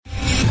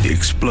The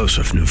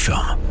explosive new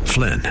film,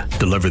 Flynn,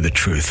 deliver the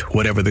truth,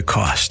 whatever the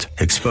cost,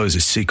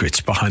 exposes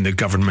secrets behind the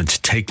government's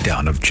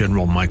takedown of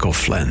General Michael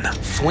Flynn.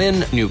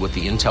 Flynn knew what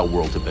the intel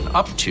world had been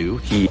up to.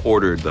 He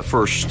ordered the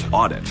first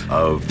audit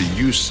of the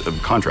use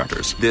of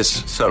contractors.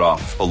 This set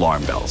off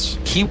alarm bells.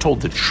 He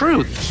told the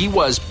truth. He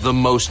was the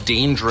most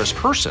dangerous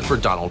person for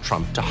Donald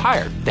Trump to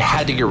hire. They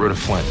had to get rid of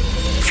Flynn.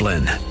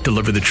 Flynn,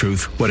 deliver the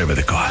truth, whatever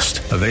the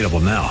cost. Available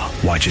now.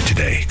 Watch it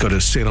today. Go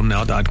to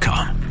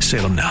salemnow.com.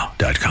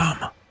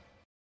 salemnow.com.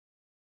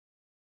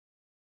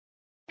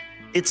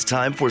 It's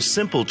time for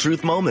Simple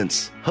Truth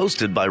Moments,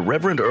 hosted by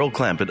Reverend Earl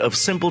Clampett of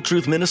Simple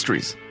Truth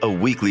Ministries, a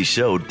weekly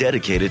show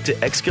dedicated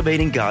to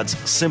excavating God's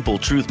simple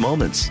truth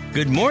moments.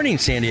 Good morning,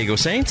 San Diego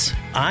Saints.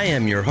 I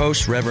am your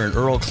host, Reverend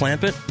Earl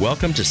Clampett.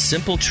 Welcome to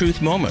Simple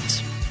Truth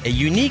Moments, a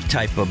unique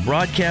type of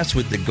broadcast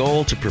with the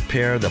goal to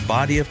prepare the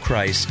body of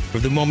Christ for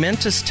the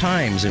momentous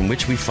times in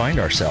which we find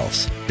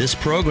ourselves. This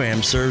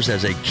program serves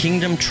as a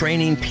kingdom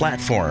training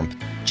platform,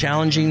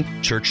 challenging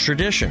church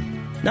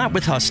tradition, not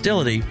with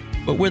hostility,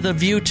 but with a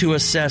view to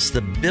assess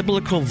the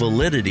biblical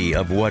validity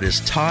of what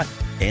is taught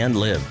and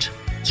lived.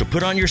 So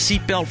put on your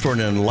seatbelt for an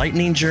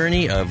enlightening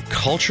journey of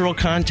cultural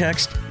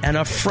context and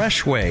a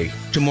fresh way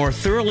to more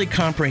thoroughly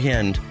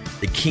comprehend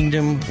the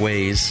kingdom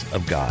ways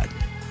of God.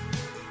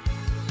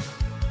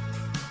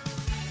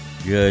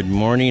 Good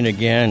morning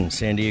again,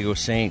 San Diego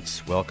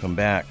Saints. Welcome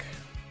back.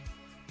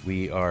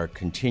 We are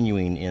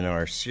continuing in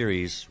our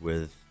series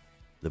with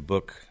the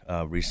book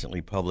recently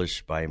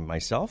published by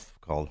myself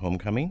called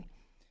Homecoming,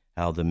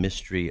 How the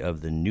Mystery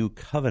of the New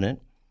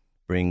Covenant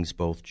Brings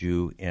Both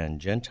Jew and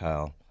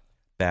Gentile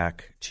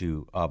Back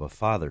to Abba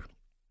Father.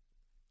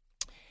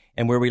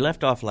 And where we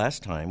left off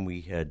last time,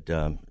 we had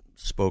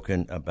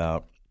spoken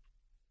about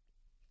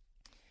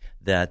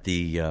that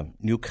the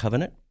New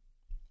Covenant.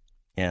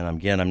 And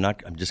again,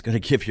 I'm just going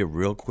to give you a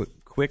real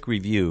quick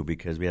review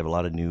because we have a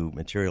lot of new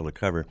material to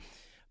cover.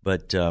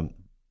 But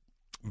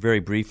very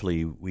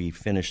briefly, we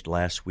finished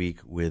last week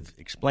with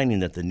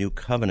explaining that the New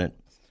Covenant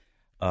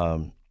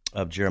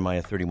of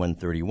Jeremiah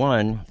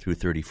 31:31 through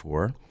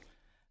 34,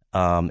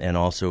 and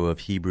also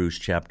of Hebrews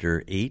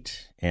chapter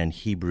 8 and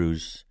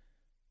Hebrews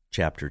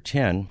chapter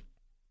 10,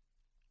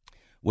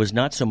 was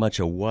not so much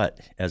a what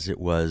as it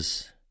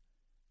was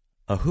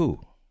a who.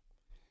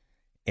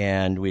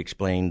 And we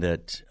explained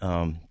that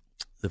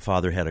the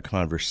Father had a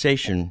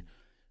conversation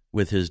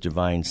with his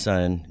divine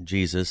Son,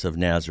 Jesus of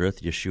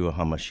Nazareth, Yeshua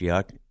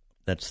HaMashiach.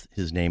 That's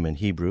his name in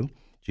Hebrew,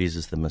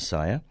 Jesus the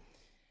Messiah.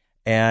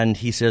 And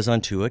he says on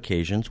two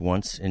occasions,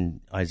 once in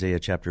Isaiah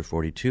chapter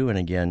 42 and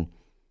again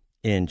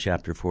in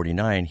chapter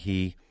 49,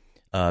 he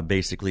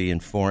basically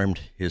informed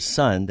his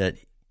Son that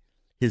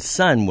his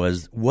Son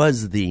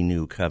was the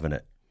new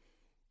covenant,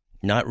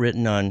 not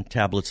written on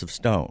tablets of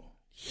stone.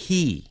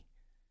 He,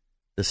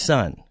 the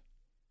Son,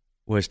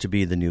 was to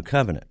be the new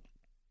covenant.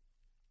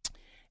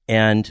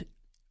 And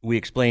we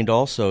explained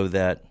also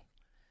that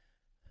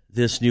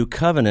this new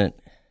covenant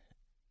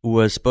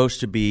was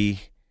supposed to be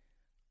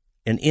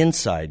an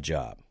inside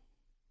job.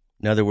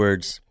 In other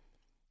words,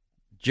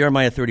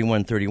 Jeremiah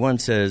 31:31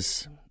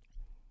 says,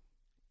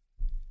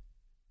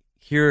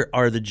 here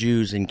are the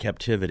Jews in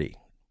captivity.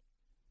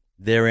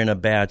 They're in a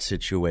bad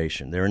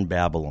situation. They're in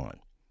Babylon.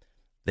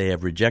 They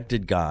have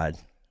rejected God.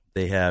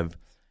 They have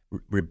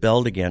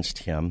rebelled against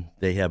him.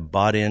 They have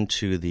bought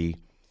into the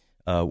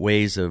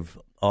ways of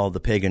all the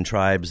pagan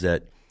tribes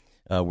that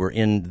were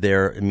in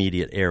their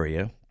immediate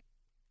area.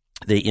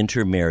 They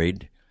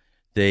intermarried.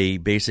 They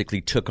basically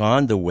took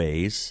on the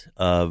ways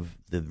of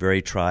the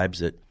very tribes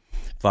that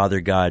Father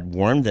God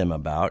warned them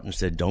about and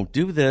said, don't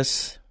do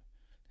this.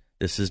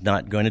 This is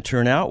not going to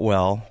turn out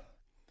well.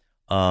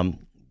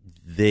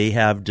 They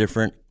have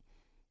different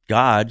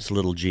gods,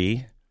 little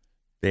g.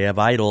 They have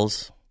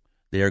idols.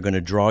 They are going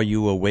to draw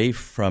you away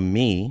from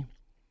me.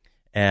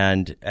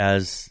 And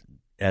as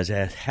has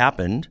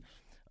happened,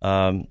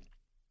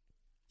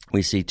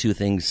 we see two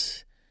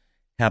things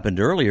happened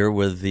earlier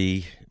with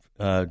the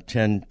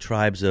 10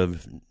 tribes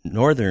of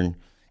northern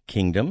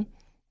kingdom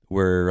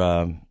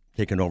were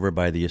taken over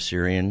by the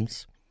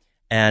Assyrians.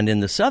 And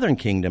in the southern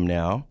kingdom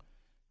now,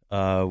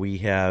 we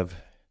have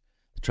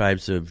the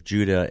tribes of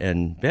Judah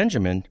and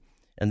Benjamin,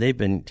 and they've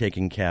been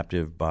taken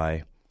captive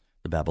by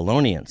the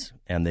Babylonians,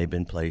 and they've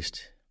been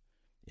placed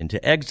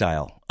into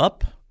exile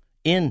up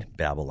in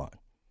Babylon.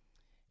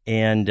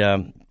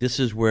 And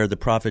this is where the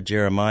prophet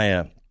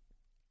Jeremiah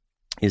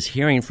is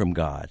hearing from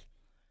God,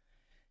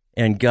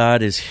 and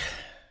God is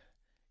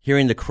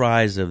hearing the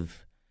cries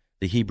of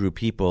the Hebrew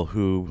people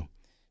who,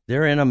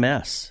 they're in a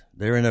mess.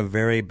 They're in a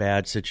very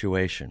bad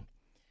situation.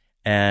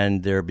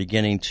 And they're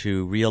beginning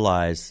to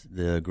realize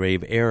the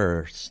grave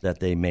errors that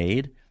they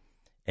made,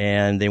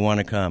 and they want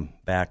to come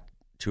back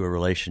to a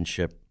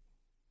relationship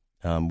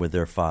with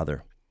their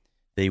Father.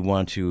 They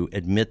want to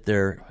admit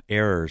their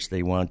errors.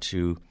 They want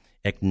to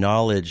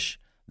acknowledge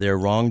their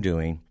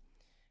wrongdoing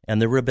and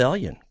their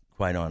rebellion,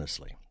 quite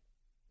honestly.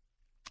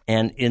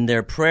 And in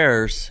their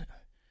prayers,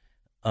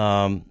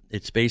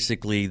 it's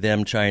basically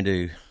them trying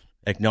to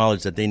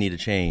acknowledge that they need to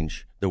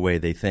change the way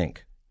they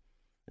think.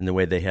 in the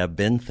way they have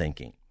been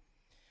thinking.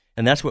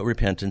 And that's what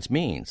repentance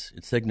means.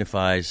 It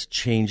signifies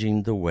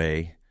changing the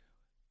way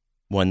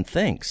one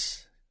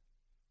thinks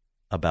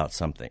about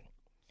something.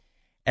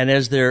 And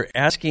as they're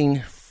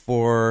asking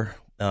for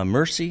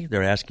mercy,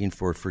 they're asking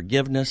for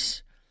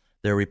forgiveness,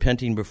 they're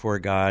repenting before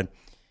God,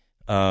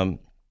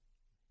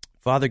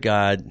 Father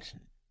God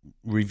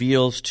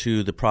reveals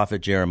to the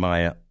prophet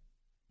Jeremiah,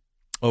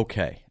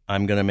 okay,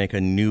 I'm going to make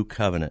a new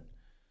covenant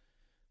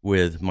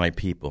with my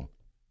people.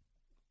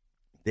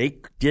 They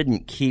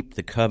didn't keep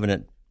the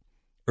covenant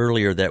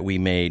earlier that we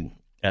made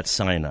at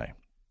Sinai.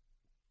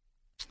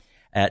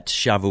 At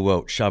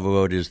Shavuot.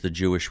 Shavuot is the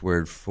Jewish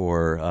word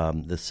for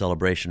the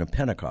celebration of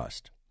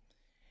Pentecost.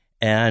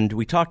 And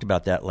we talked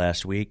about that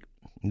last week,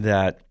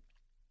 that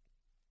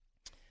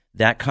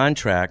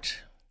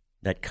contract,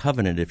 that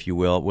covenant, if you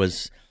will,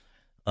 was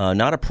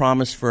not a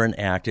promise for an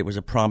act. It was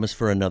a promise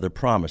for another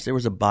promise. There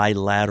was a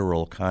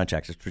bilateral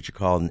contract. That's what you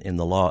call in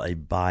the law a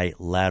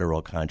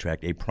bilateral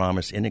contract, a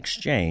promise in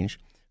exchange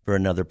for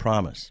another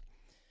promise.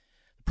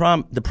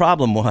 The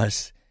problem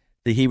was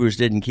the Hebrews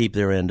didn't keep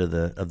their end of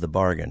the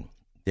bargain.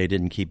 They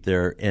didn't keep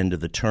their end of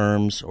the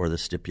terms or the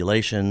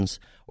stipulations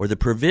or the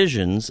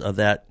provisions of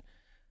that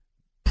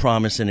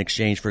promise in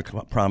exchange for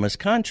promise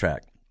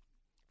contract.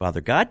 Father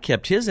God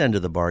kept his end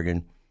of the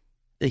bargain.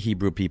 The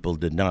Hebrew people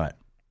did not.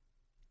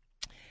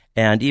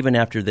 And even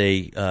after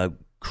they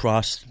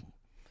crossed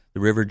the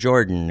River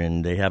Jordan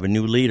and they have a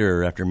new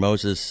leader after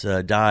Moses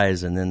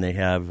dies, and then they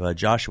have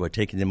Joshua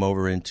taking them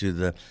over into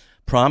the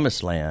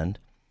promised land,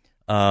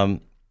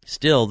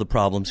 still the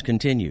problems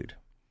continued.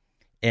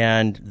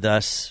 And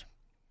thus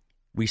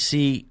we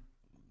see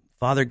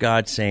Father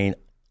God saying,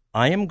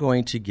 I am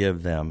going to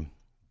give them,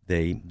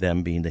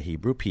 them being the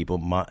Hebrew people,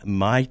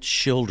 my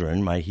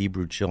children, my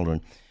Hebrew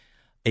children,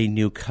 a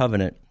new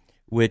covenant,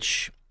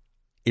 which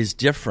is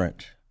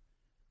different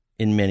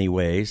in many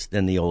ways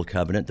than the Old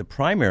Covenant. The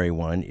primary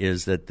one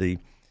is that the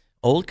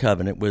Old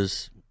Covenant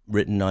was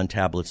written on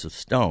tablets of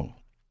stone.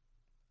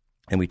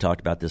 And we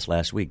talked about this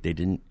last week.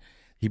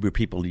 Hebrew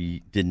people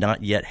did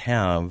not yet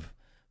have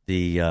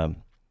the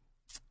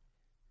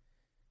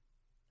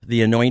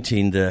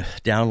anointing, the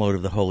download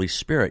of the Holy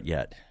Spirit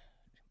yet.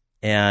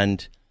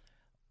 And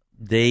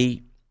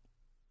they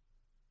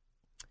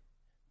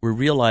were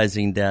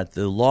realizing that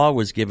the law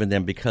was given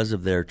them because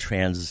of their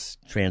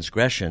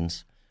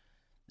transgressions.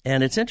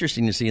 And it's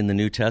interesting to see in the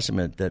New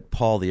Testament that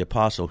Paul the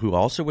Apostle, who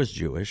also was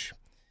Jewish,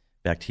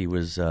 in fact, he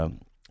was a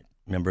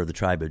member of the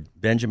tribe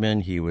of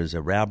Benjamin, he was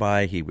a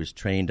rabbi, he was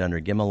trained under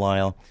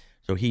Gamaliel,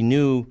 so he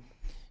knew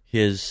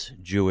his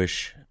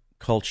Jewish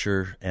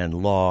culture and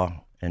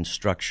law and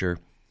structure.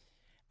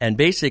 And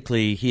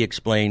basically, he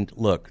explained,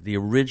 look, the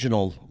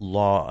original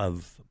law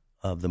of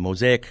the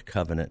Mosaic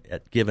covenant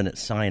given at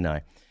Sinai,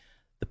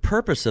 the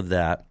purpose of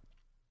that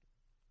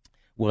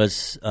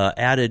was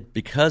added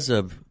because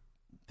of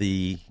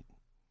the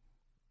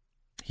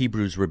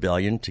Hebrews'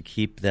 rebellion, to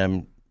keep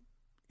them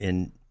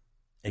in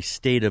a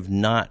state of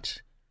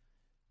not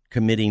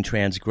committing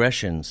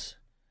transgressions,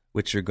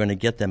 which are going to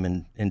get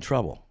them in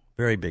trouble,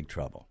 very big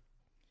trouble.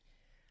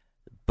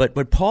 But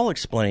what Paul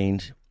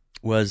explained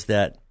was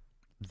that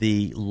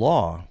the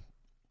law,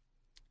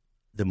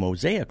 the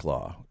Mosaic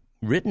law,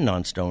 written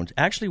on stones,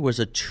 actually was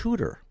a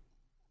tutor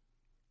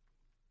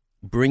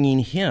bringing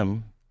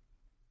him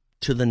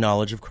to the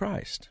knowledge of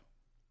Christ.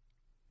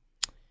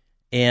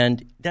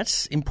 And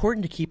that's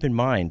important to keep in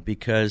mind,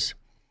 because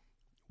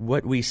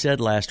what we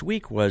said last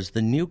week was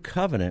the new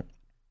covenant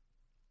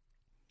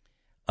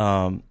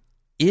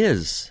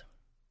is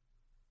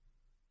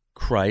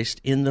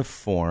Christ in the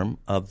form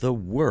of the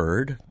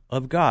Word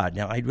of God.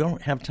 Now, I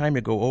don't have time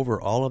to go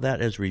over all of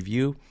that as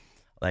review.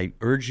 I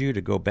urge you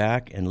to go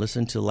back and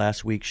listen to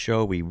last week's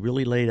show. We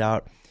really laid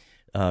out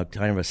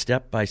kind of a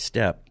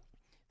step-by-step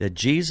that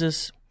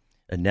Jesus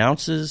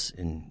announces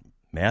in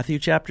Matthew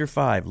chapter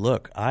 5,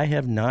 look, I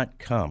have not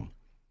come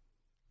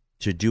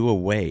to do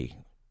away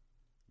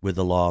with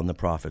the law and the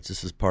prophets.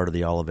 This is part of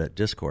the Olivet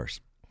Discourse.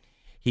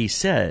 He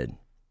said,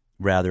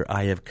 rather,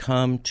 I have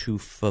come to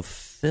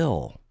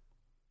fulfill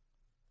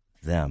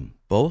them,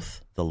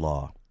 both the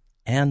law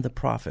and the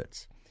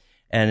prophets.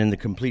 And in the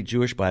Complete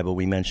Jewish Bible,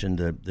 we mentioned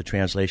the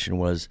translation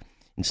was,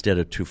 instead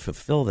of to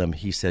fulfill them,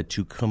 he said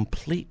to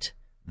complete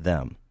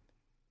them.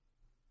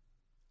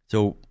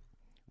 So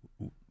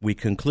we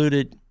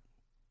concluded,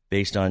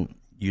 based on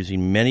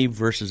using many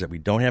verses that we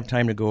don't have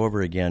time to go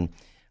over again,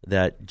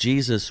 that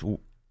Jesus,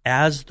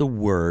 as the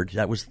Word,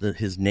 that was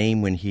his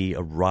name when he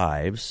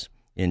arrives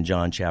in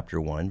John chapter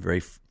 1,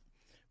 very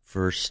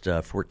first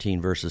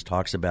 14 verses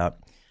talks about,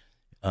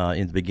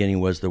 in the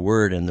beginning was the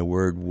Word, and the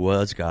Word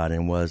was God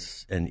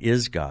and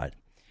is God.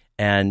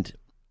 And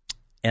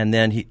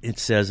then it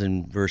says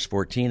in verse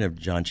 14 of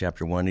John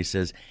chapter 1, he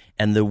says,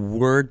 and the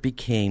Word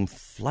became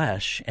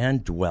flesh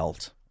and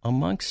dwelt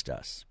amongst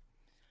us.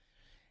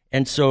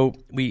 And so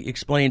we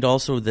explained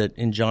also that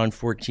in John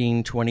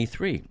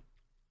 14:23,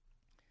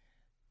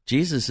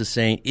 Jesus is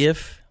saying,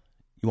 if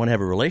you want to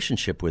have a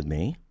relationship with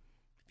me,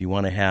 if you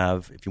want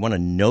to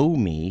know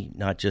me,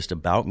 not just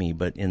about me,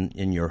 but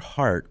in your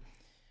heart,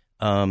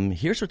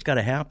 here's what's got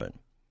to happen.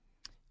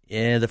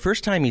 And the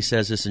first time he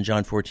says this in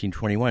John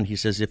 14:21, he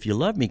says, if you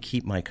love me,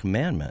 keep my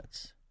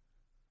commandments.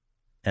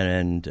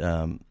 And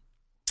then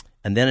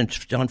in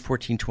John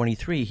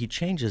 14:23, he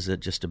changes it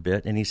just a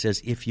bit, and he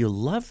says, if you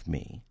love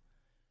me,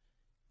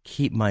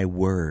 keep my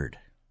word.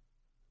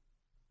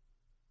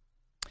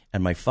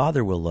 And my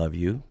Father will love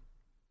you.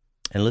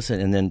 And listen,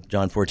 and then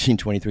John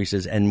 14:23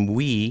 says, and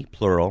we,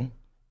 plural,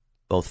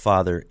 both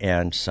Father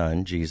and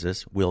Son,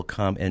 Jesus, will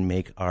come and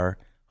make our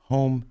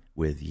home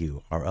with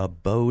you, our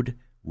abode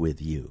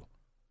with you,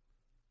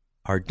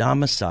 our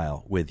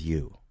domicile with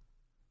you,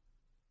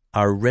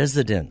 our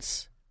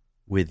residence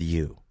with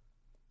you.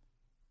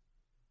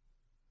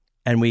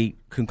 And we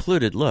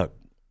concluded, look,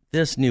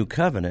 this new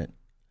covenant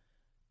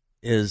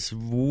is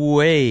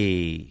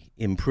way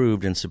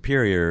improved and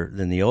superior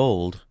than the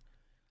old,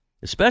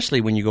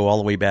 especially when you go all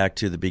the way back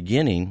to the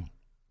beginning.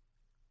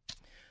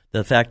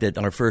 The fact that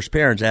our first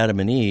parents, Adam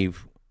and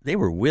Eve, they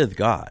were with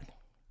God.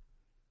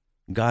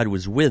 God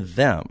was with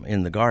them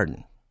in the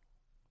garden.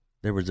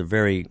 There was a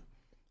very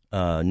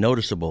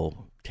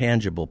noticeable,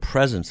 tangible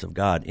presence of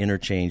God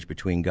interchanged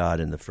between God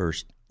and the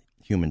first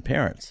human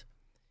parents.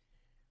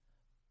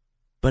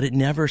 But it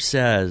never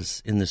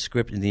says in the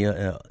script, in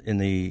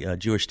the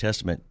Jewish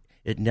Testament,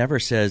 it never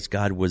says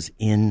God was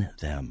in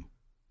them.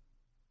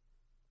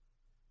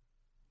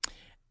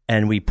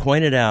 And we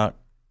pointed out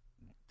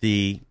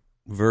the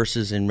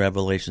verses in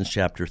Revelation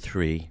chapter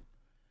 3,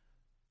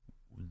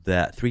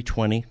 that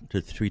 3:20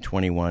 to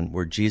 3:21,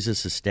 where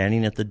Jesus is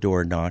standing at the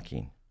door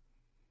knocking.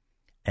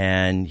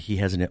 And he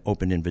has an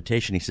open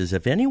invitation. He says,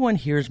 if anyone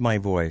hears my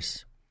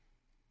voice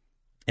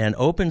and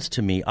opens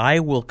to me, I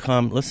will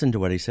come. Listen to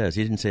what he says.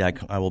 He didn't say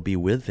I will be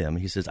with them.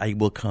 He says, I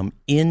will come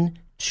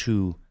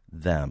into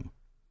them.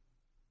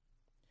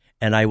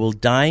 And I will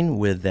dine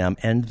with them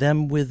and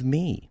them with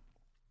me.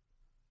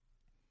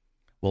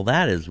 Well,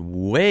 that is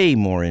way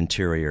more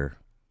interior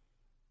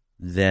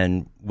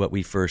than what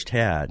we first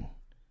had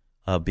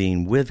of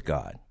being with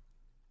God.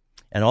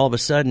 And all of a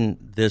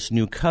sudden, this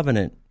new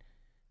covenant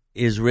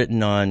is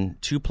written on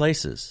two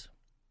places.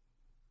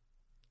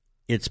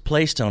 It's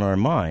placed on our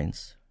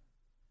minds,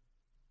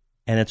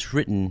 and it's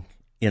written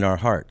in our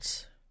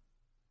hearts.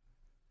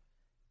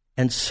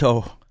 And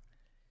so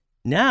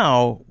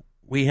now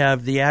we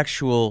have the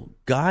actual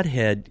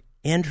Godhead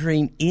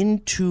entering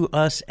into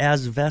us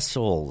as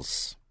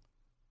vessels.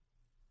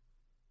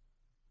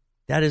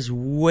 That is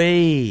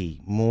way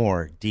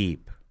more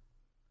deep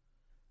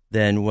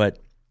than what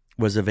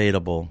was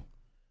available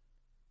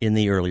in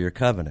the earlier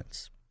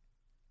covenants.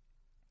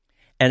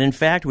 And in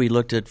fact, we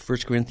looked at 1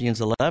 Corinthians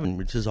 11,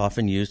 which is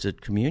often used at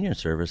communion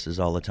services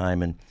all the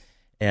time.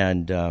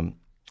 And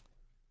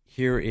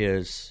here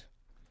is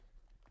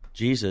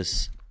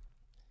Jesus.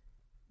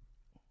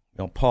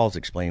 You know, Paul's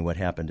explaining what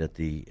happened at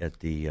the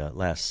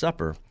Last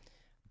Supper,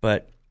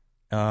 but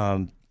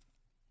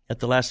at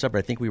the Last Supper,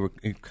 I think we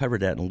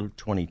covered that in Luke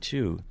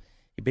 22.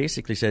 He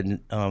basically said,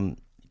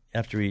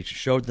 after he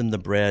showed them the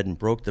bread and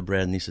broke the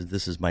bread, and he said,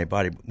 this is my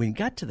body. When he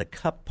got to the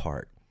cup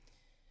part,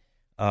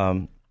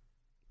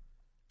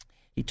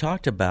 he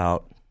talked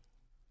about,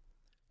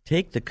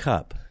 take the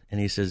cup, and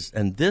he says,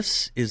 and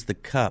this is the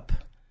cup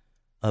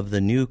of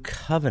the new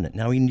covenant.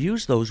 Now, he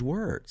used those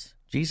words.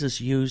 Jesus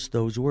used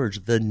those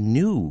words, the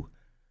new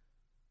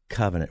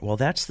covenant. Well,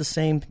 that's the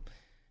same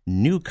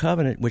new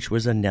covenant which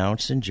was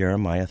announced in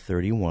Jeremiah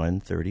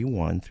 31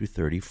 through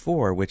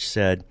 34, which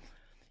said,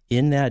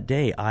 in that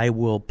day I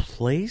will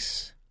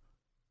place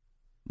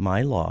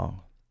my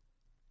law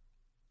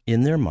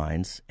in their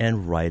minds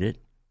and write it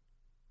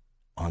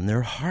on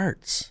their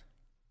hearts.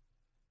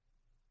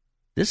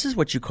 This is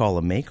what you call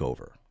a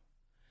makeover.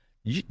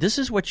 This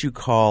is what you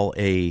call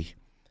a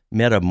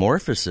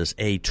metamorphosis,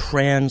 a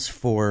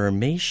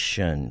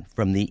transformation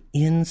from the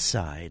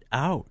inside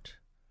out.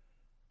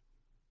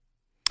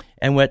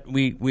 And what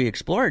we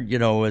explored,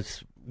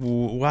 is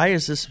why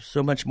is this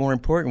so much more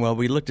important? Well,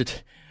 we looked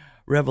at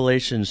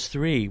Revelations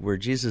 3, where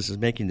Jesus is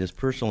making this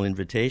personal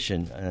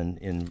invitation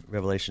in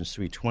Revelations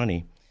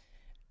 3:20.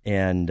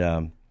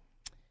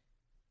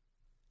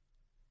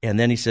 And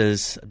then he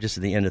says, just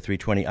at the end of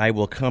 3:20, I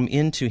will come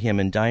into him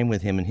and dine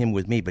with him and him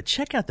with me. But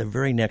check out the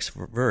very next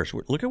verse.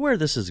 Look at where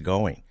this is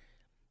going.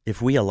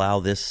 If we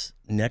allow this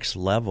next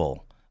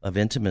level of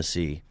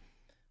intimacy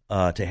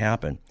to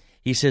happen.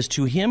 He says,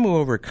 to him who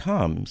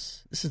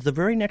overcomes, this is the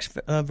very next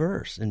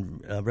verse in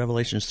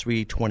Revelations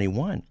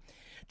 3:21.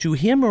 To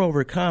him who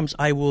overcomes,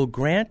 I will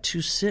grant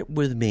to sit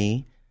with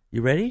me,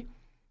 you ready?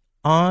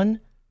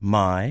 On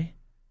my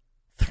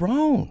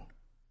throne.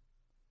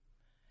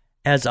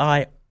 As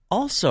I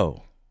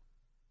also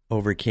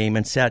overcame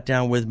and sat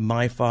down with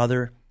my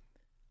Father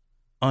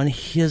on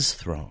his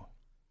throne.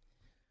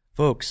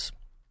 Folks,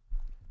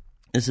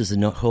 this is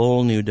a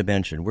whole new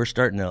dimension. We're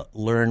starting to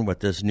learn what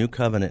this new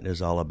covenant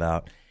is all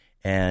about.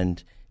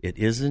 And it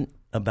isn't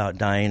about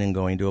dying and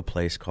going to a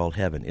place called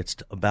heaven. It's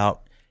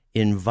about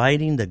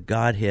inviting the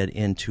Godhead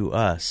into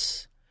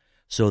us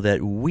so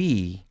that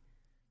we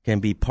can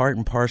be part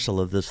and parcel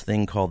of this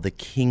thing called the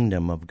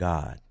kingdom of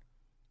God.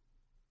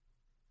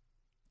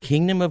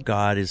 Kingdom of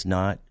God is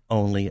not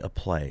only a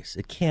place.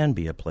 It can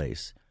be a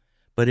place.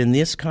 But in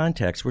this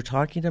context, we're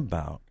talking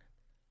about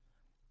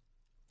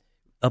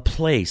a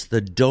place,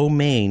 the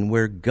domain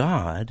where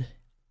God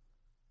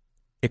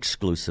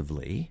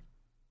exclusively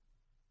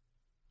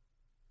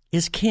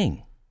is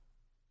king.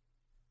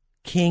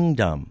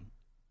 Kingdom.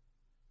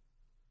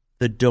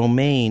 The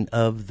domain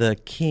of the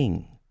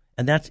king.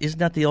 And isn't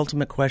that the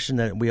ultimate question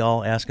that we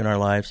all ask in our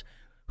lives?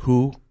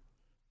 Who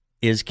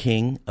is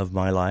king of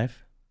my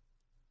life?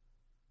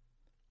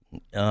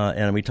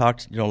 And we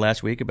talked,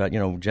 last week about,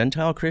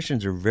 Gentile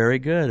Christians are very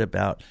good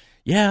about,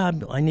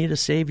 I need a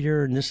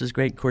Savior, and this is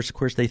great. Of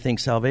course, they think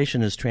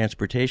salvation is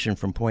transportation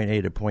from point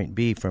A to point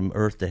B, from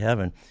earth to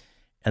heaven,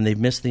 and they've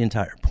missed the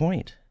entire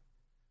point.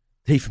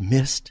 They've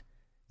missed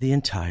the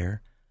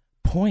entire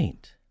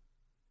point.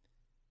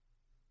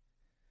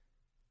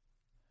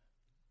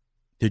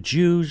 The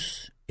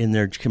Jews, in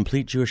their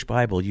complete Jewish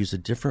Bible, use a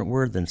different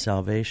word than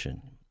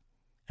salvation,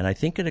 and I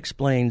think it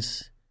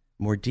explains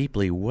more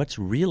deeply what's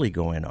really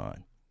going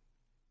on.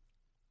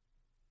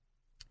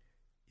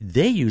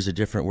 They use a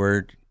different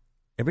word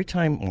every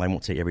time. Well, I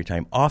won't say every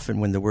time. Often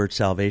when the word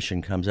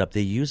salvation comes up,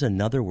 they use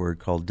another word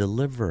called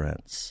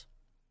deliverance.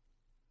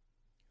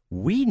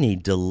 We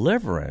need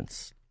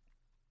deliverance.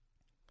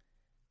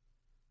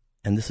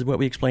 And this is what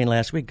we explained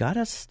last week.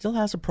 God still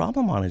has a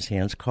problem on his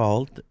hands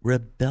called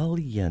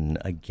rebellion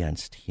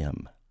against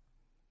him.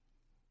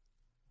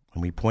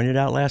 And we pointed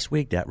out last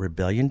week that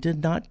rebellion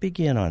did not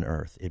begin on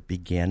earth. It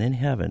began in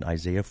heaven,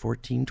 Isaiah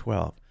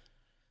 14:12.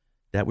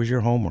 That was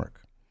your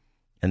homework.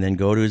 And then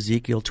go to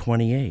Ezekiel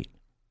 28,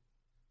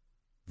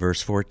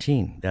 verse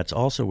 14. That's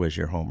also was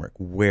your homework.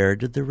 Where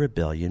did the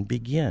rebellion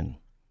begin?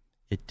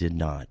 It did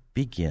not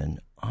begin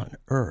on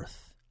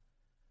earth.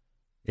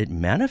 It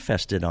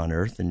manifested on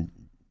earth in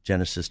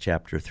Genesis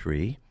chapter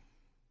 3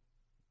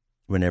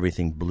 when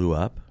everything blew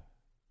up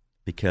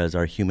because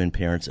our human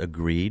parents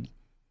agreed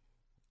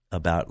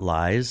about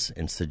lies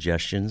and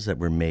suggestions that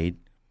were made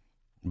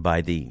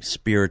by the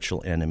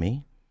spiritual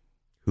enemy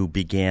who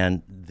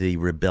began the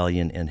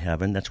rebellion in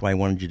heaven. That's why I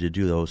wanted you to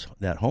do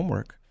that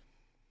homework.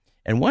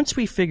 And once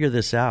we figure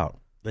this out,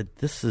 that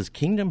this is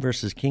kingdom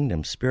versus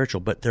kingdom,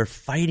 spiritual, but they're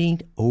fighting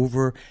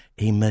over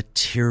a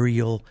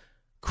material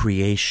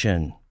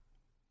creation.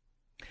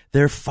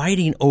 They're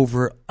fighting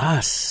over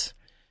us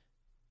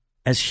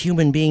as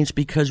human beings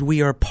because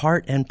we are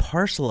part and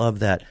parcel of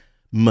that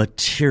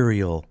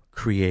material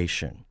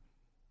creation.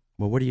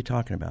 Well, what are you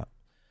talking about?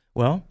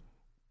 Well,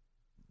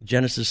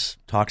 Genesis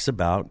talks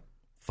about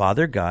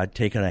Father God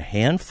taking a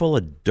handful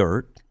of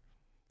dirt,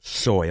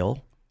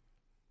 soil.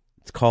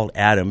 It's called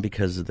Adam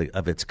because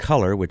of its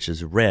color, which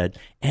is red,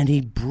 and he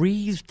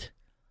breathed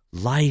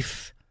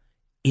life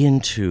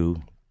into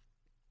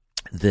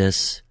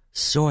this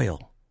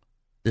soil,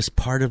 this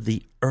part of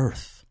the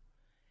earth,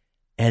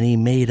 and he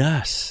made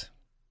us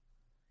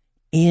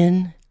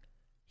in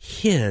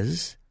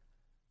his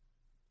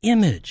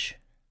image,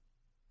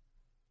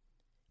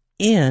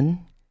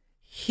 in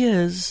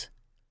his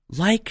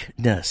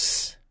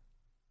likeness.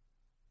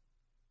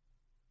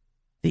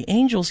 The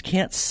angels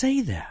can't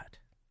say that.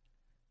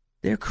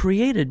 They're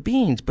created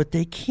beings, but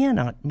they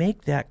cannot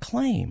make that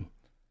claim.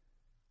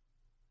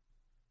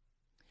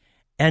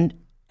 And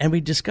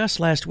we discussed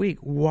last week,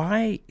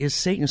 why is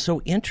Satan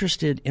so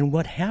interested in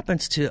what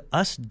happens to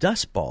us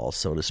dust balls,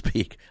 so to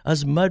speak,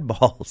 us mud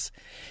balls?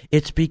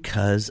 It's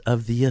because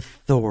of the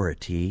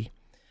authority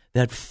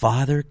that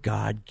Father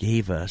God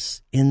gave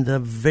us in the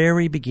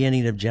very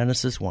beginning of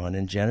Genesis 1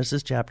 and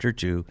Genesis chapter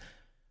 2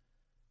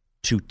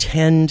 to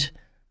tend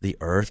the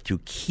earth, to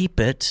keep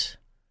it,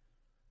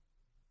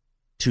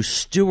 to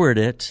steward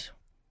it.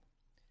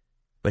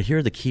 But here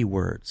are the key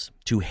words: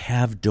 to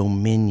have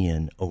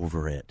dominion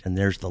over it. And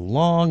there's the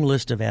long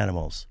list of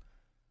animals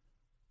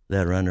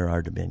that are under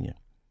our dominion.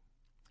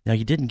 Now,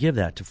 he didn't give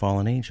that to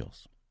fallen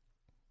angels.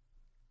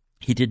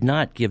 He did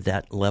not give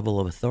that level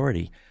of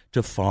authority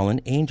to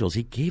fallen angels.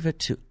 He gave it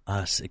to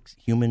us,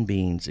 human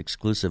beings,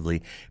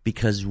 exclusively,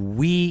 because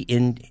we,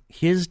 in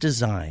his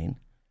design,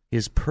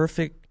 his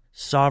perfect,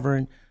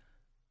 sovereign,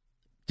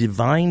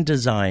 divine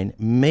design,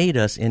 made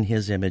us in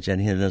his image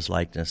and in his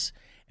likeness.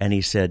 And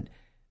he said,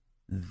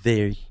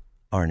 they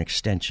are an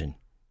extension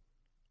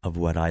of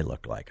what I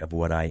look like, of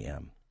what I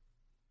am.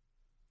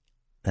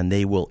 And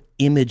they will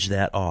image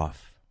that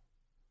off,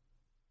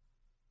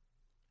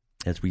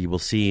 as we will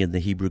see in the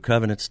Hebrew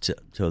covenants,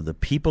 to the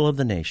people of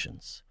the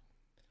nations.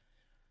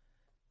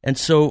 And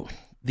so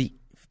the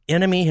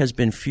enemy has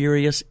been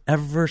furious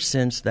ever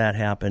since that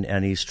happened,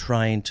 and he's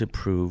trying to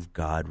prove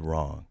God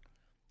wrong.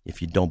 If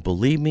you don't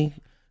believe me,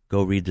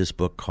 go read this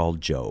book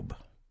called Job.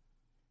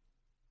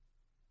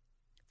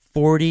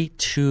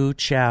 42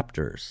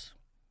 chapters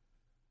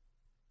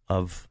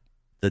of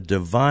the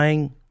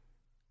divine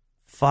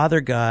Father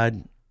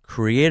God,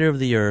 creator of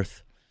the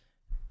earth,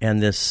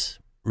 and this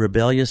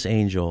rebellious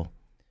angel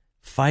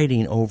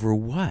fighting over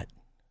what?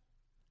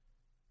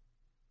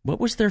 What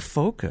was their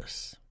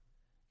focus?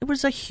 It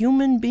was a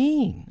human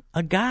being,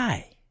 a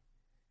guy.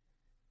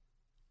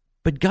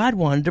 But God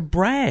wanted to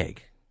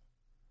brag.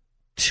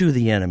 to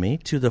the enemy,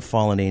 to the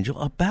fallen angel,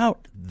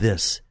 about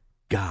this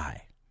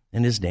guy.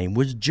 And his name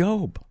was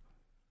Job.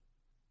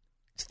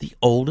 It's the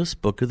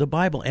oldest book of the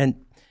Bible.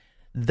 And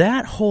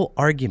that whole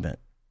argument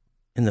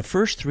in the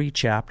first 3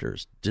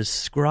 chapters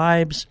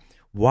describes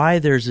why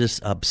there's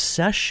this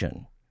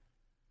obsession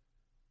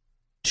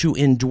to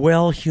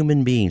indwell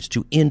human beings,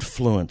 to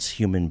influence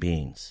human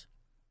beings,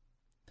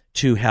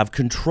 to have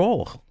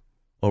control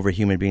over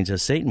human beings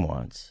as Satan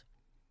wants.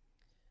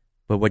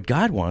 But what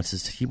God wants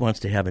is he wants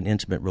to have an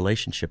intimate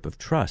relationship of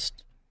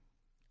trust,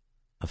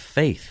 of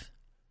faith,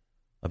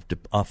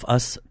 of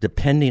us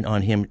depending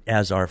on him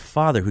as our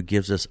Father who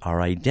gives us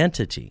our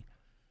identity,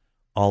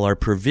 all our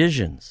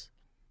provisions,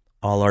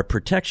 all our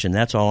protection.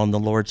 That's all in the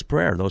Lord's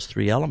Prayer, those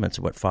 3 elements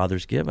of what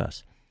fathers give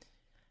us.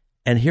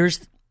 And here's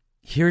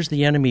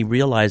the enemy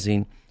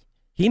realizing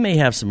he may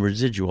have some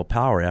residual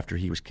power after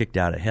he was kicked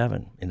out of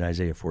heaven in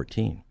Isaiah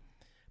 14,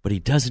 but he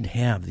doesn't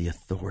have the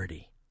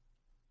authority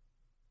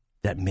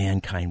that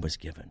mankind was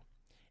given.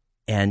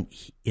 And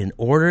in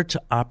order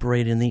to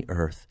operate in the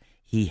earth,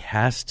 he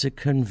has to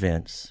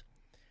convince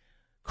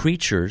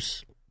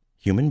creatures,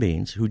 human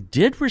beings, who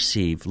did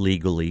receive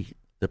legally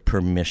the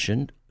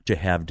permission to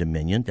have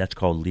dominion, that's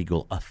called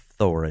legal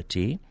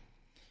authority.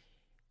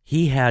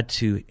 He had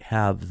to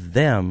have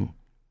them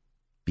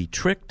be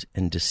tricked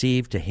and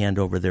deceived to hand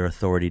over their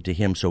authority to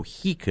him so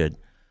he could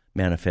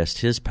manifest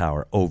his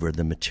power over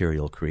the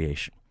material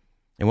creation.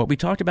 And what we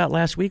talked about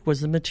last week was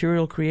the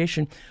material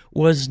creation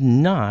was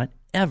not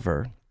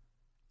ever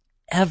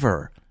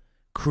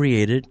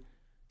created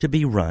to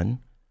be run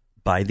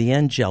by the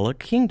angelic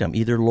kingdom,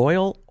 either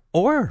loyal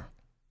or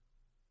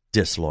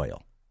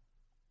disloyal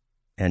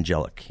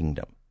angelic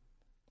kingdom.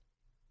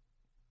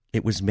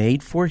 It was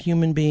made for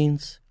human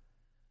beings,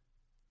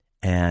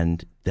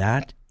 and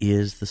that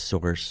is the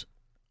source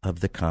of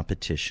the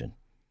competition.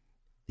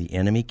 The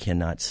enemy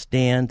cannot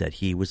stand that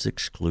he was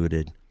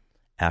excluded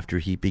after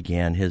he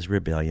began his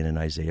rebellion in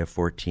Isaiah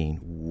 14,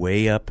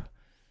 way up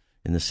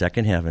in the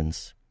second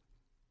heavens.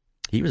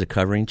 He was a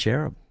covering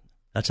cherub.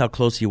 That's how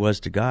close he was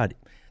to God.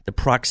 The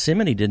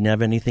proximity didn't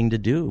have anything to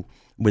do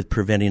with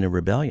preventing a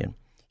rebellion.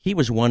 He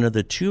was one of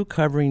the 2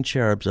 covering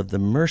cherubs of the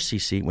mercy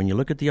seat. When you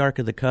look at the Ark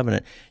of the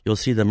Covenant, you'll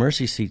see the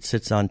mercy seat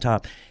sits on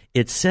top.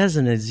 It says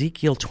in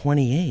Ezekiel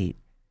 28,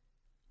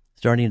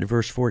 starting at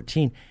verse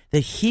 14, that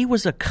he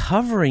was a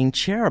covering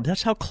cherub.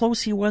 That's how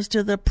close he was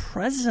to the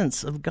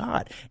presence of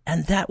God.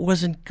 And that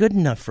wasn't good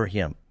enough for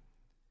him.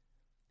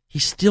 He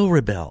still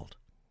rebelled.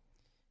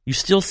 You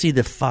still see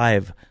the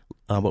 5,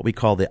 what we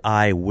call the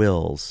I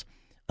wills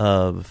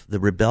of the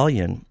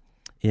rebellion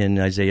in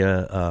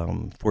Isaiah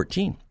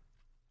 14.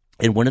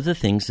 And one of the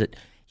things that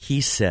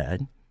he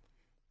said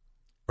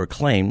or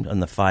claimed on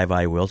the 5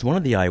 I wills, one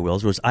of the I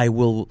wills was, I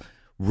will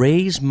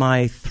raise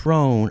my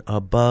throne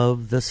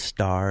above the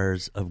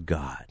stars of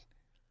God.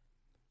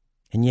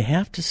 And you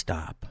have to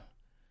stop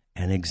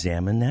and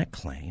examine that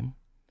claim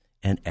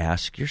and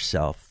ask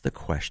yourself the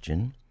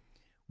question,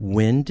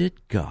 when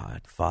did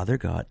God, Father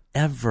God,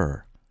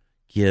 ever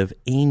give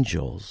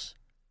angels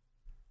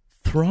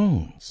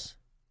thrones?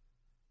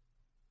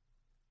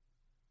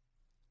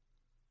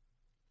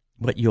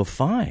 What you'll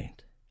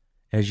find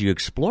as you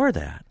explore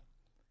that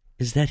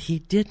is that he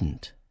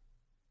didn't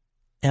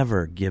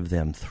ever give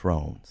them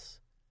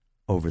thrones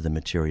over the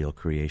material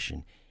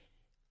creation.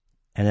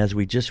 And as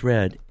we just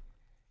read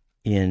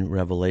in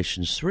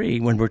Revelation 3,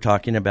 when we're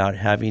talking about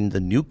having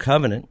the new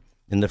covenant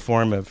in the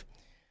form of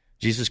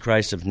Jesus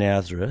Christ of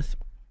Nazareth,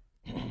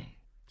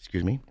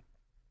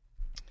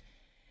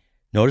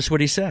 notice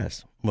what he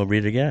says. We'll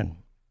read it again.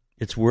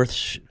 It's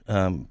worth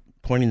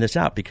pointing this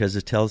out because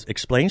it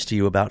explains to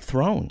you about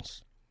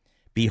thrones.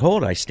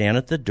 Behold, I stand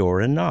at the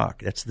door and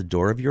knock. That's the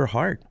door of your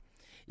heart.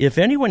 If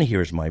anyone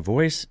hears my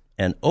voice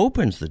and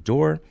opens the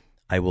door,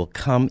 I will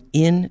come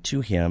in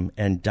to him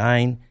and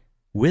dine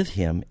with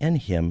him and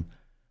him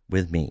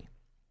with me.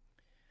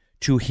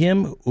 To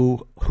him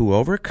who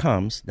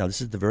overcomes, now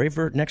this is the very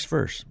next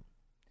verse,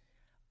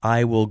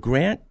 I will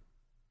grant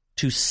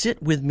to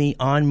sit with me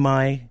on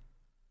my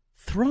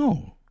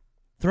throne.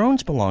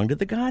 Thrones belong to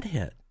the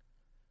Godhead.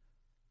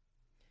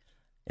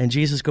 And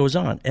Jesus goes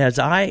on, as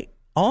I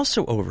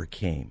also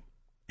overcame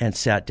and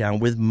sat down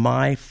with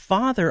my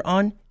Father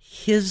on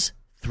his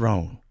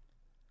throne.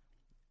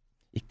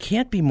 It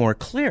can't be more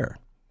clear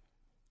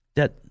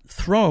that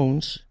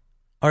thrones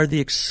are the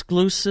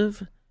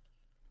exclusive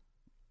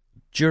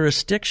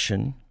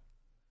jurisdiction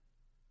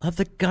of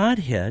the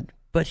Godhead,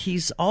 but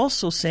he's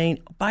also saying,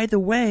 by the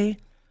way,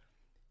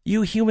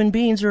 you human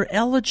beings are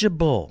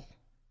eligible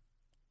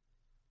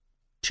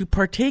to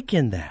partake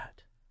in that.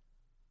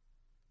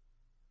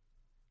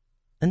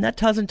 And that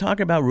doesn't talk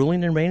about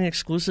ruling and reigning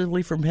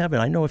exclusively from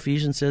heaven. I know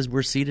Ephesians says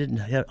we're seated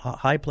in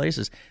high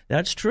places.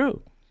 That's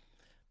true.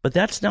 But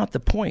that's not the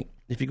point.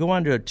 If you go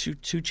on to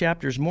two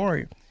chapters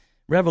more,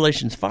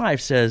 Revelation 5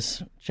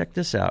 says, check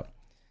this out,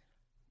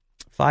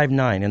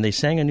 5:9, and they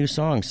sang a new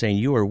song saying,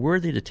 you are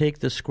worthy to take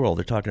the scroll.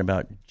 They're talking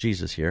about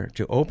Jesus here,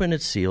 to open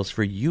its seals,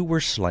 for you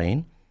were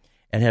slain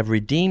and have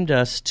redeemed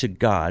us to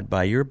God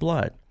by your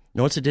blood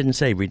Notice it didn't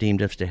say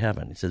redeemed us to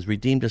heaven. It says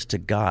redeemed us to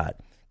God.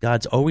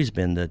 God's always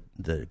been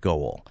the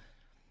goal.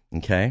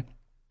 Okay?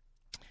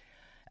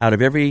 Out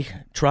of every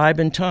tribe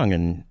and tongue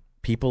and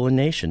people and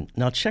nation.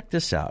 Now check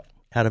this out.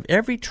 Out of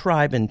every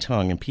tribe and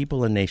tongue and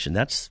people and nation,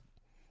 that's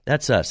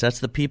us. That's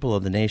the people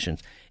of the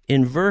nations.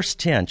 In verse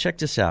 10, check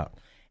this out.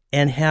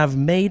 And have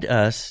made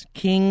us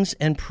kings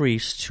and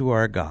priests to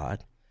our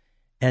God,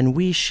 and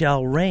we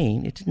shall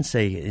reign. It didn't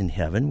say in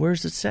heaven. Where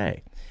does it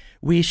say?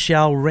 We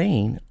shall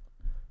reign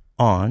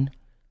on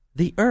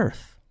the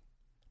earth.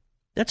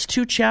 That's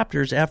 2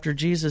 chapters after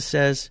Jesus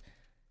says,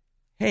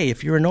 hey,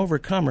 if you're an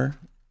overcomer,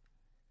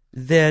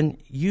 then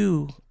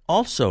you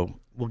also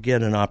will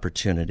get an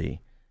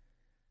opportunity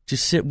to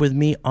sit with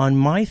me on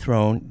my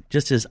throne,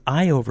 just as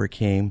I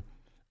overcame,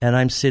 and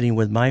I'm sitting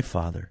with my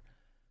Father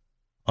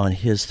on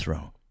his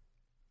throne.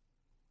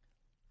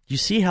 Do you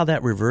see how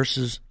that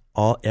reverses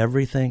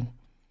everything?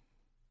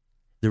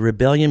 The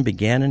rebellion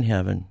began in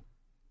heaven,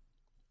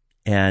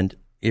 and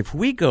if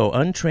we go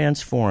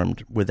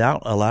untransformed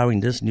without allowing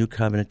this new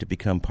covenant to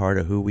become part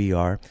of who we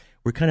are,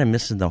 we're kind of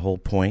missing the whole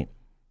point.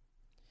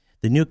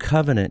 The new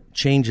covenant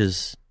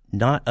changes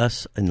not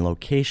us in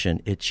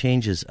location, it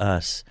changes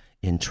us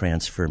in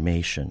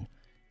transformation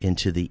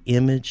into the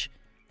image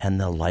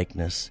and the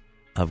likeness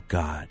of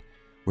God.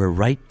 We're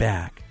right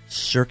back,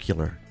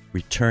 circular,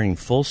 returning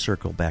full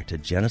circle back to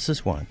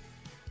Genesis 1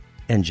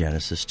 and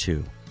Genesis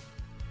 2.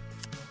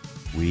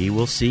 We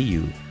will see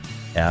you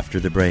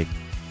after the break.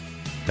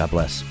 God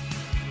bless.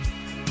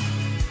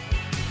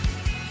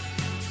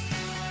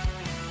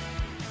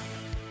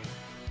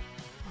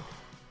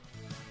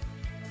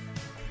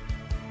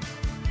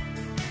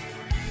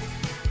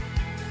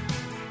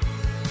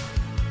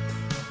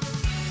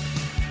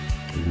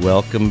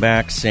 Welcome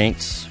back,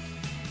 saints.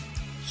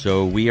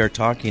 So we are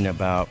talking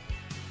about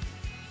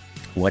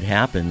what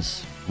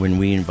happens when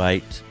we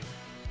invite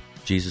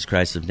Jesus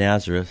Christ of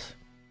Nazareth,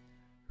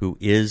 who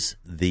is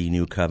the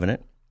new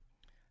covenant,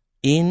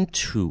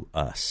 into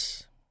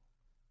us,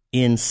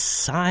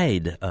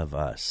 inside of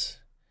us,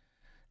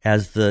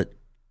 as the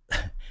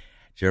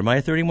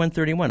Jeremiah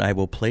 31:31, I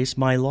will place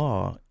my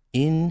law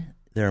in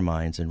their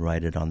minds and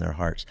write it on their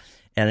hearts.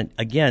 And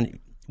again,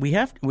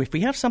 if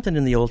we have something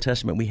in the Old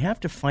Testament, we have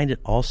to find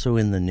it also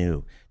in the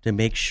New to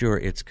make sure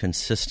it's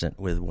consistent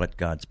with what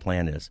God's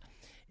plan is.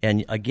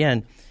 And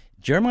again,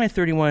 Jeremiah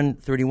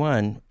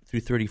 31:31 through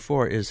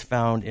 34 is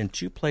found in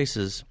 2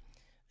 places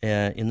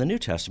in the New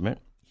Testament,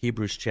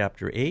 Hebrews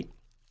chapter 8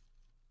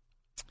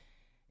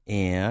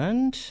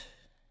 and it's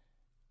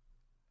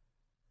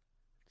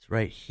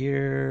right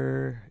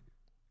here,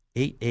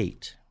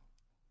 8:8.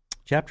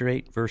 Chapter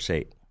 8, verse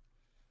 8.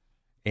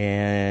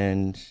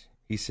 And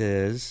he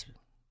says,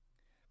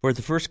 for if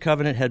the first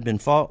covenant had been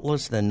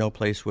faultless, then no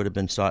place would have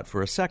been sought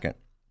for a second.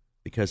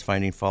 Because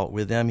finding fault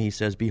with them, he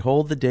says,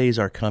 behold, the days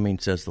are coming,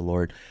 says the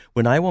Lord,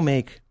 when I will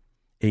make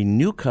a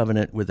new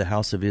covenant with the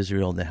house of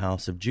Israel and the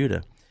house of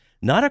Judah,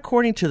 not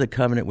according to the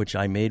covenant which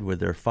I made with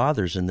their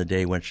fathers in the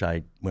day when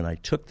I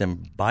took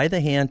them by the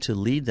hand to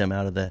lead them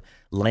out of the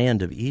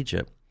land of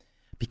Egypt,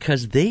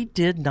 because they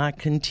did not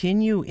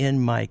continue in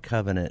my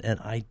covenant, and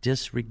I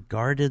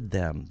disregarded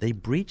them. They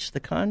breached the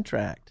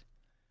contract.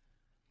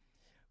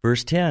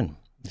 Verse 10,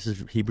 this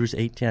is Hebrews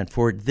 8:10.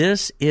 For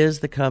this is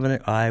the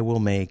covenant I will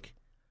make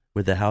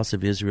with the house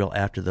of Israel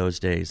after those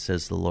days,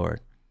 says the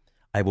Lord.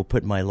 I will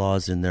put my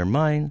laws in their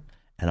mind,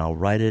 and I'll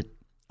write it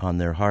on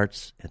their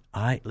hearts. And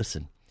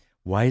listen,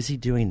 why is he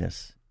doing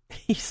this?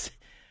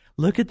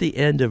 Look at the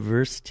end of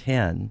verse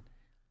 10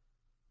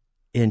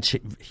 in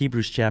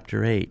Hebrews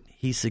chapter 8.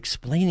 He's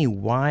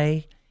explaining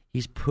why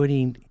he's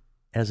putting,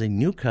 as a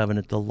new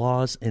covenant, the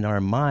laws in our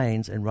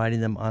minds and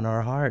writing them on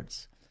our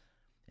hearts.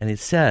 And it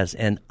says,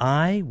 and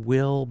I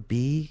will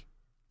be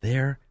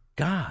their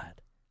God,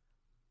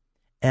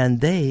 and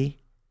they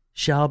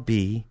shall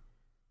be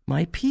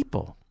my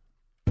people.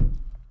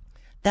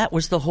 That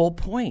was the whole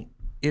point.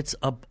 It's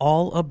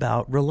all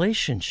about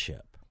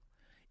relationship.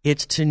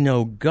 It's to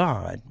know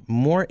God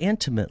more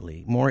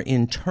intimately, more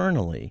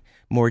internally,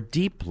 more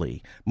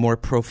deeply, more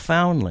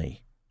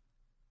profoundly,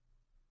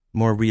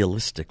 more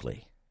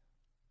realistically.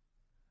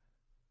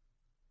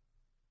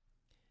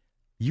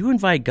 You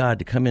invite God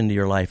to come into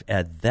your life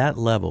at that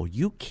level,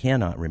 you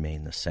cannot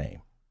remain the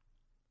same.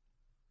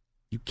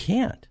 You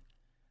can't.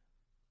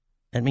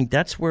 I mean,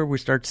 that's where we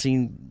start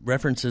seeing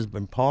references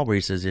in Paul where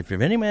he says, if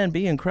any man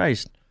be in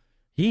Christ,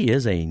 he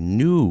is a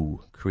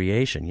new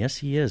creation. Yes,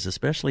 he is,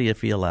 especially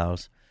if he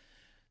allows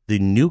the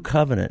new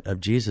covenant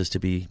of Jesus to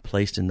be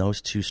placed in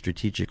those 2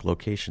 strategic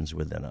locations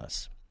within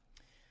us.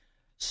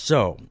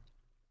 So,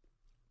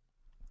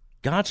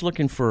 God's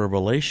looking for a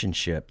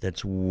relationship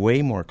that's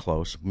way more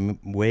close,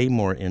 way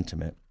more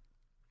intimate.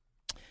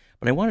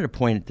 But I wanted to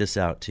point this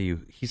out to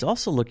you. He's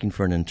also looking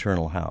for an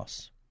internal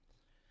house.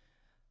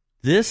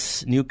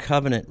 This new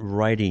covenant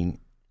writing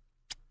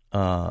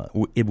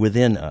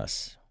within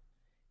us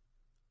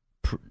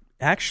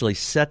actually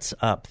sets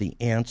up the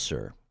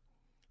answer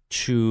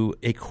to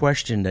a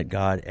question that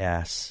God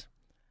asks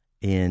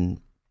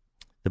in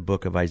the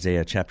book of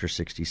Isaiah, chapter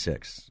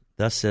 66.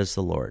 Thus says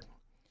the Lord.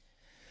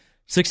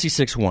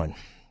 66:1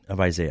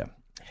 of Isaiah.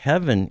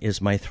 Heaven is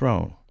my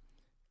throne,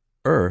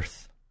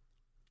 earth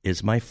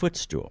is my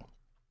footstool.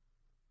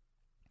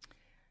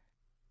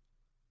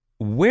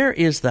 Where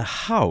is the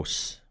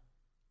house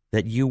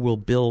that you will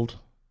build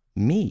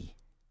me?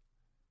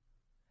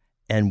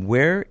 And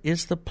where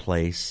is the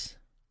place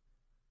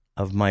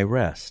of my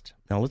rest?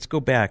 Now let's go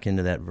back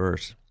into that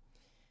verse.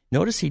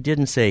 Notice he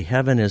didn't say,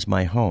 heaven is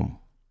my home.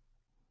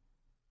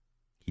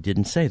 He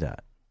didn't say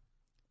that.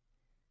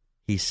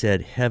 He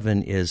said,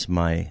 heaven is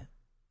my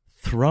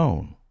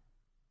throne.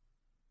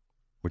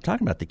 We're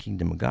talking about the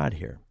kingdom of God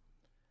here.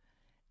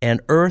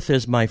 And earth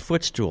is my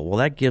footstool. Well,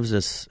 that gives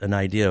us an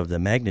idea of the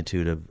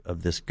magnitude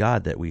of this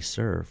God that we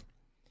serve.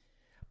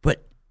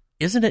 But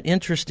isn't it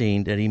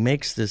interesting that he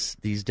makes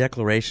these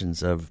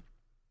declarations of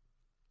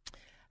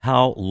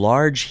how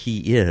large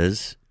he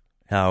is,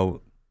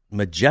 how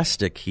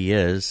majestic he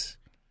is,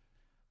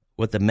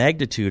 what the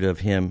magnitude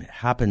of him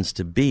happens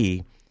to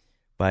be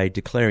by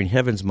declaring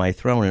heaven's my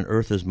throne and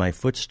earth is my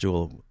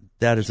footstool.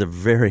 That is a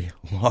very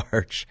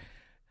large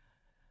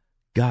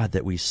God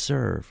that we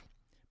serve.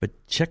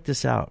 But check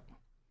this out.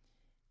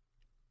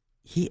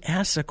 He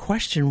asks a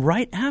question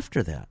right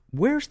after that.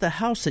 Where's the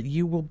house that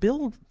you will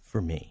build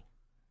for me?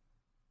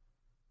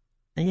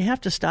 And you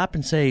have to stop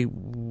and say,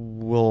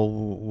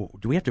 well,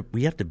 do we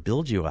have to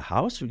build you a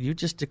house? You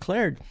just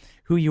declared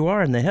who you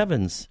are in the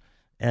heavens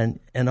and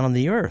on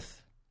the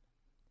earth.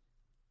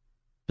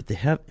 But the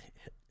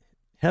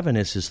heaven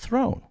is his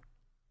throne.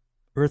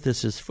 Earth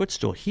is his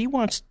footstool. He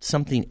wants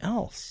something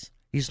else.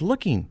 He's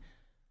looking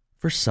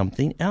for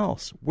something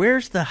else.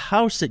 Where's the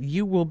house that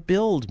you will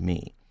build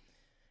me?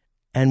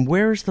 And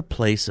where's the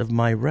place of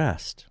my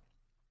rest?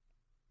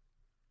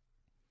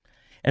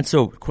 And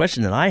so the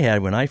question that I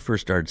had when I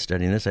first started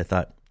studying this, I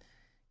thought,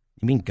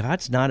 you mean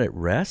God's not at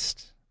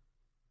rest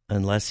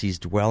unless he's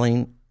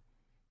dwelling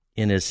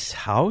in his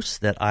house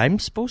that I'm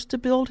supposed to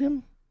build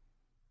him?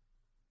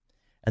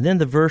 And then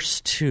the verse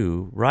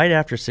 2, right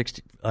after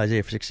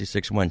Isaiah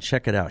 66:1,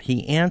 check it out.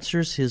 He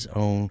answers his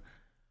own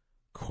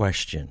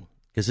question.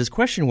 Because his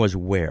question was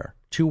where?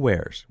 Two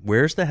wheres.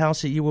 Where's the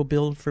house that you will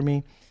build for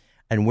me?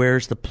 And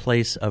where's the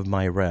place of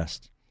my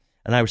rest?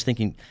 And I was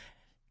thinking,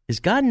 is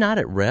God not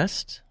at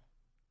rest?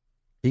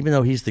 Even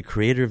though he's the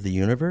creator of the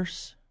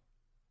universe?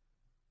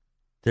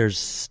 There's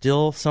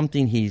still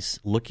something he's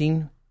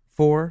looking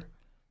for?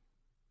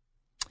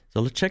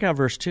 So let's check out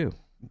verse 2.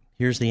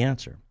 Here's the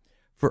answer.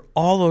 For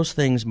all those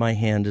things my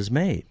hand has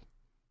made,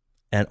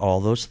 and all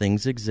those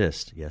things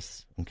exist.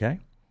 Yes, okay?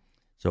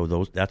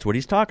 So that's what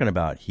he's talking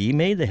about. He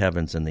made the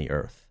heavens and the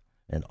earth,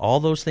 and all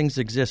those things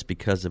exist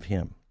because of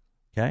him.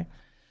 Okay?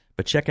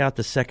 But check out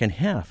the second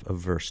half of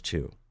verse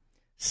 2.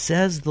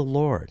 Says the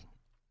Lord.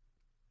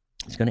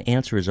 He's going to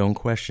answer his own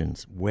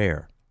questions.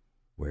 Where?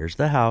 Where's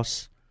the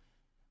house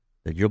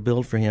that you'll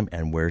build for him,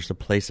 and where's the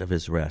place of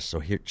his rest? So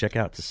here, check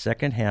out the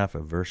second half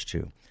of verse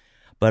 2.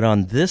 But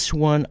on this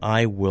one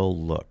I will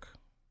look.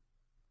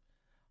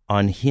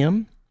 On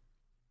him,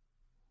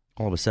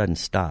 all of a sudden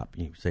stop.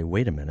 You say,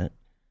 wait a minute.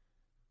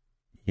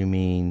 You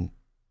mean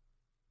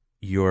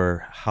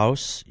your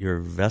house, your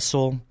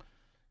vessel,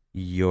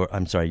 you're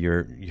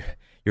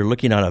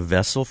looking on a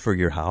vessel for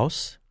your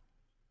house?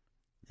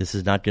 This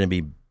is not going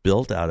to be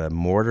built out of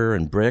mortar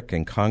and brick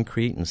and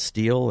concrete and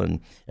steel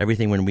and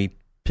everything. When we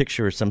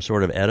picture some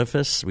sort of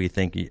edifice, we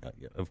think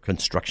of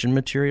construction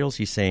materials.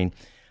 He's saying,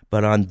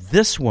 but on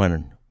this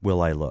one will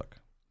I look.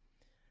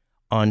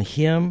 On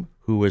him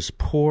who is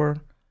poor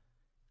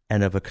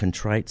and of a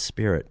contrite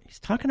spirit. He's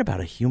talking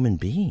about a human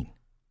being.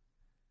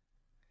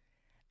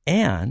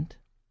 And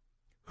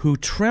who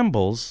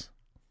trembles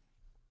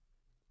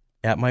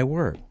at my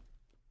word.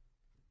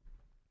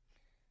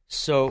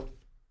 So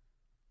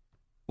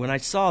when I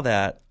saw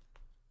that,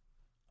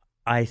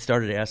 I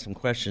started to ask some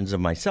questions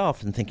of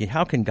myself and thinking,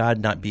 how can God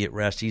not be at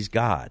rest? He's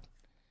God.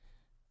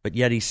 But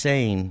yet he's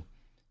saying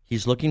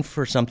he's looking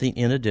for something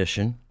in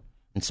addition,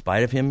 in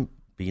spite of him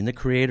being the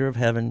creator of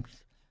heaven,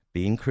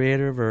 being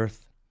creator of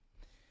earth.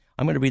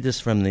 I'm going to read this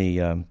from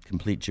the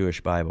Complete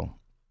Jewish Bible.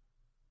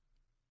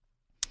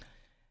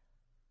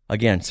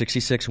 Again,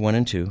 66:1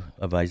 and 2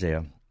 of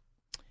Isaiah.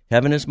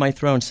 Heaven is my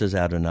throne, says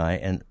Adonai,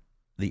 and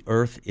the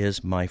earth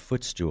is my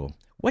footstool.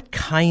 What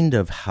kind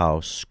of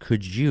house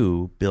could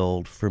you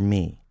build for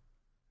me?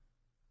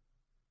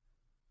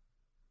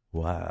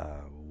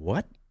 Wow,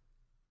 what?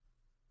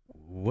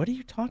 What are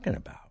you talking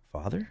about,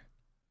 Father?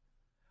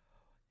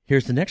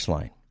 Here's the next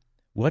line.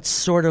 What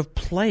sort of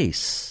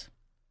place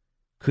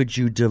could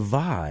you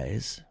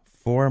devise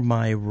for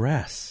my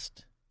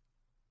rest?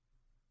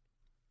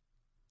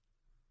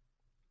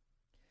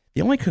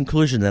 The only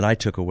conclusion that I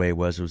took away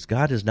was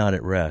God is not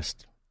at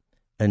rest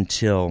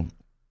until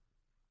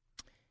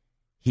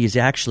he's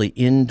actually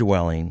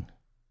indwelling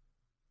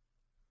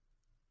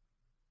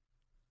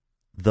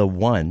the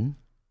one,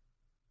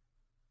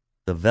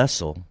 the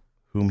vessel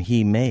whom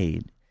he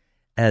made,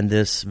 and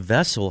this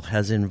vessel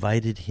has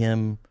invited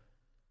him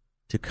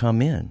to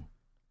come in.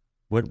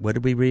 What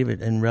did we read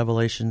in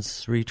Revelation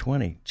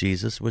 3:20?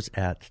 Jesus was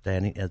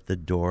standing at the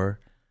door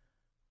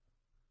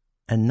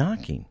and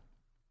knocking.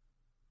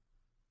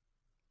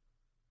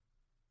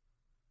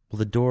 Well,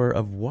 the door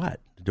of what?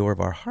 The door of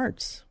our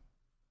hearts.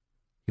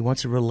 He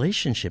wants a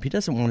relationship. He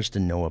doesn't want us to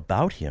know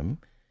about him.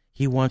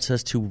 He wants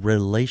us to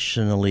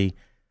relationally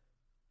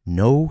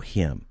know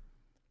him.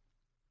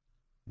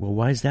 Well,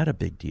 why is that a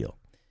big deal?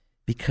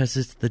 Because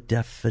it's the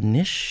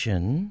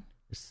definition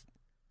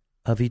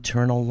of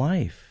eternal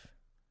life.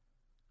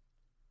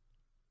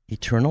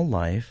 Eternal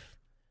life,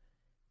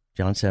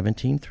 John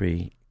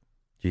 17:3,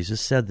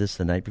 Jesus said this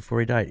the night before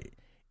he died,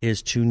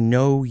 is to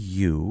know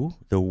you,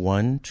 the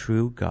one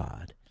true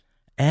God,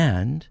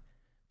 and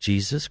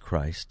Jesus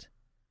Christ,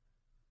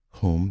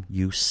 whom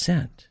you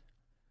sent.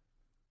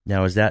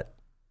 Now, is that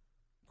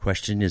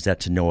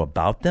to know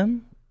about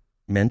them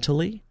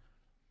mentally,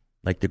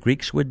 like the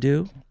Greeks would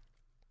do,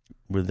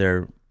 with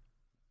their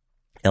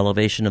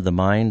elevation of the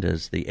mind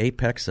as the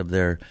apex of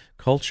their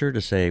culture, to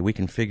say we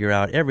can figure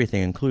out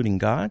everything, including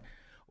God?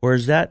 Or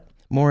is that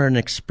more an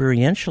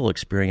experiential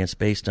experience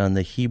based on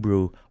the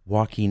Hebrew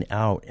walking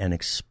out and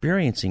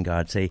experiencing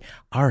God? Say,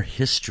 our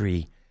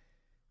history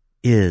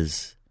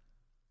is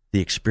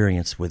the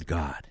experience with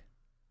God.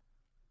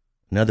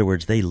 In other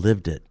words, they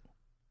lived it.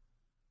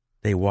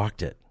 They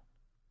walked it.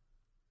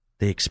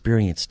 They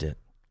experienced it.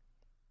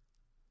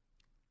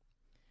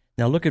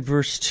 Now look at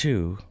verse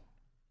 2.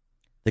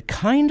 The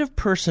kind of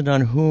person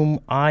on whom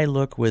I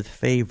look with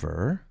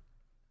favor.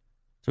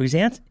 So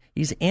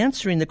he's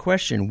answering the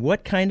question,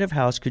 what kind of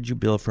house could you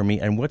build for me,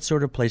 and what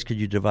sort of place could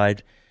you devise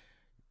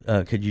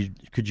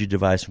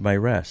for my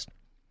rest?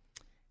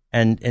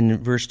 And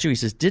in verse 2, he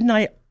says,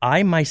 didn't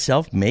I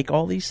myself make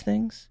all these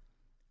things?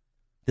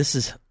 This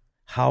is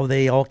how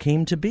they all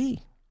came to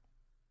be.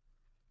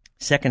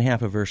 Second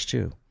half of verse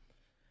 2.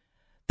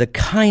 The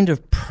kind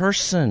of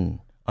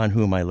person on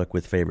whom I look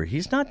with favor.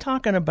 He's not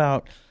talking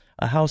about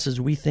a house as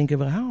we think of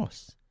a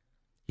house.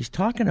 He's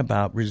talking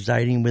about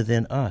residing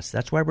within us.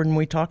 That's why when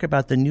we talk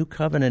about the new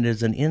covenant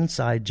as an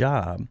inside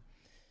job,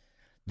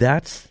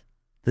 that's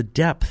the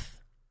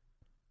depth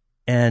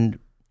and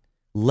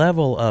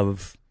level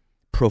of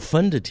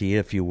profundity,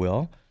 if you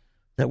will,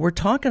 that we're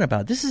talking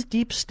about. This is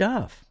deep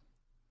stuff.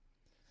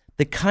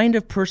 The kind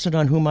of person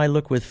on whom I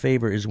look with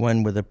favor is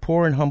one with a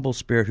poor and humble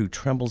spirit who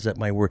trembles at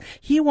my word.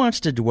 He wants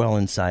to dwell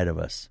inside of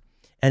us.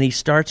 And he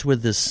starts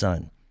with this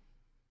Son.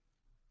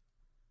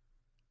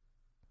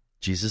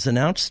 Jesus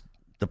announced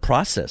the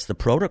process, the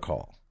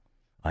protocol.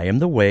 I am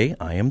the way,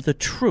 I am the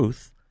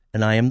truth,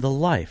 and I am the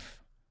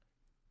life.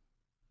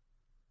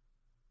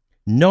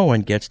 No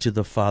one gets to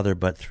the Father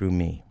but through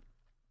me.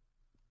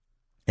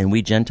 And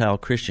we Gentile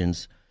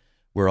Christians,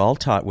 we're all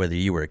taught, whether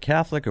you were a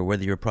Catholic or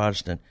whether you're a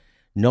Protestant,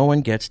 no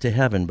one gets to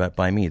heaven but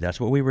by me.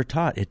 That's what we were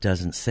taught. It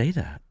doesn't say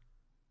that.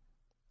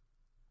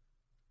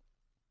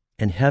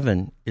 And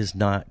heaven is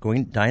not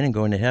dying and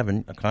going to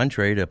heaven,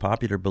 contrary to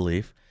popular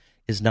belief,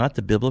 is not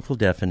the biblical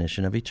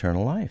definition of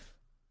eternal life.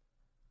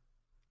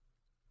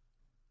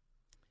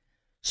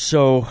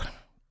 So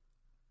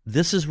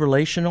this is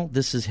relational.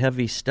 This is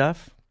heavy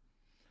stuff.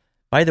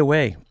 By the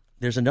way,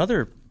 there's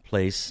another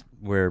place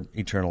where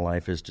eternal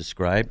life is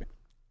described,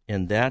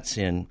 and that's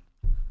in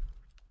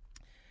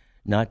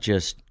not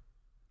just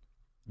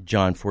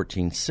John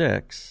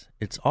 14:6.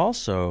 It's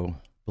also,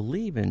 I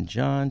believe, in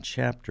John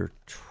chapter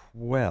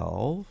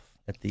 12,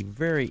 at the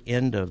very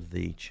end of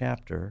the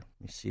chapter.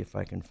 Let me see if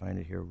I can find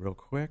it here real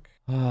quick.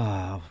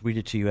 I'll read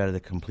it to you out of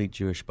the Complete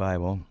Jewish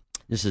Bible.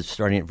 This is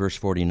starting at verse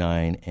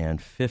 49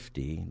 and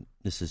 50.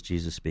 This is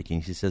Jesus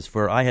speaking. He says,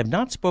 "For I have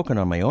not spoken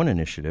on my own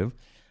initiative,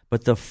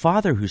 but the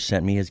Father who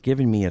sent me has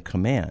given me a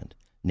command,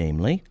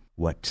 namely,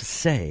 what to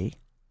say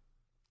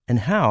and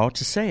how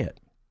to say it."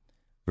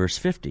 Verse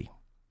 50.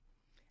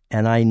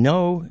 "And I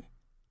know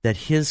that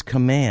his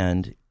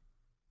command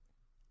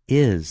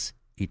is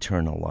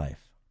eternal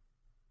life.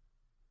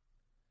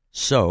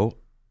 So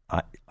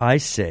I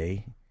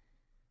say,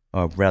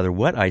 or rather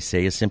what I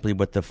say is simply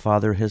what the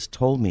Father has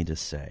told me to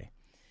say."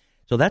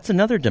 So that's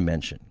another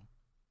dimension.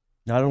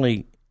 Not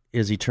only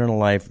is eternal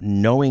life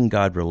knowing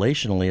God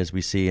relationally, as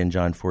we see in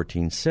John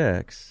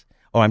 14:6.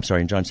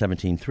 In John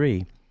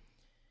 17:3.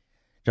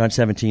 John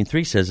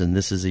 17:3 says, "And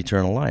this is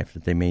eternal life,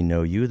 that they may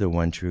know you, the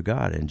one true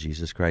God, and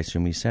Jesus Christ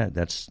whom he sent."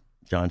 That's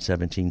John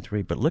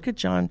 17:3. But look at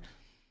John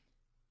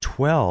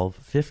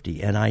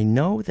 12:50. "And I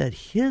know that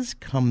his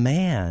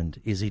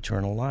command is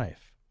eternal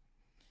life."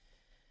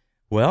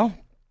 Well,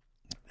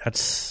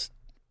 that's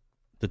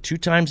the two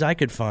times I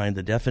could find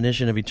the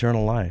definition of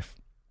eternal life.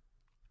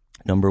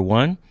 Number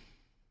one,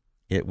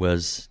 it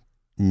was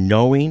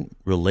knowing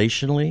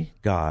relationally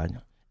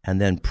God and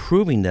then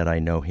proving that I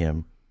know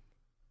him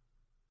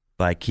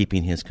by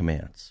keeping his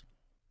commands.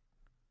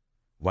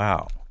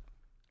 Wow.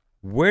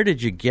 Where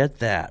did you get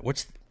that?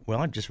 Well,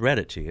 I just read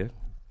it to you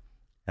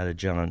out of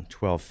John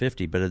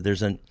 12:50, but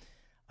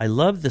I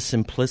love the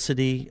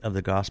simplicity of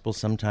the gospel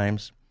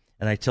sometimes,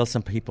 and I tell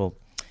some people,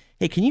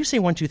 "Hey, can you say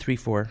 1, 2, 3,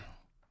 4?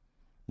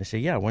 They say,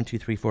 "Yeah, 1, 2,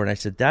 3, 4. And I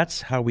said,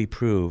 "That's how we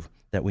prove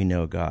that we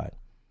know God.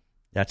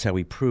 That's how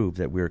we prove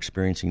that we're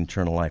experiencing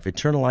eternal life.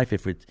 Eternal life,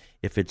 if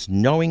it's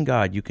knowing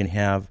God, you can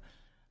have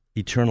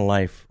eternal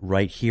life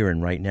right here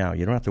and right now.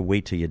 You don't have to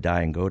wait till you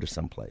die and go to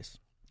someplace,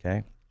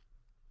 okay?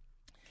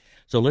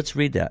 So let's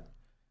read that.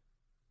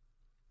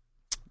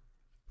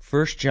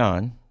 1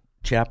 John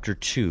chapter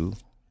 2,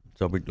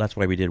 so that's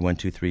why we did 1,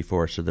 2, 3,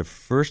 4. So the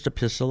first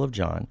epistle of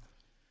John,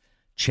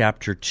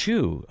 chapter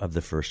 2 of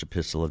the first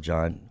epistle of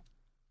John,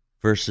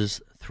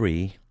 verses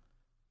 3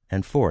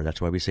 and 4. That's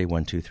why we say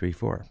 1, 2, 3,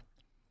 4.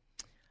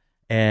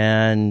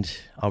 And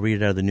I'll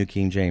read it out of the New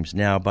King James.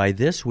 Now, by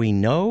this we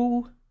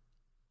know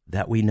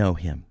that we know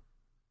him,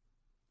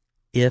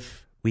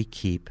 if we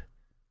keep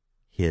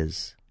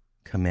his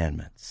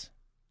commandments.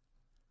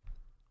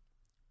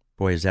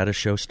 Boy, is that a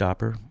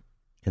showstopper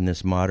in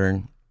this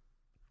modern,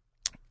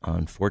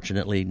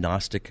 unfortunately,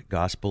 Gnostic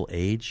gospel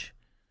age,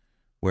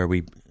 where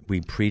we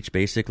preach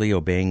basically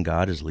obeying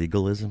God as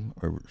legalism,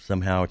 or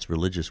somehow it's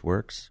religious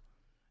works.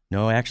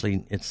 No,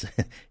 actually, it's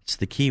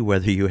the key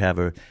whether you have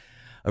a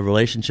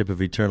relationship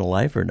of eternal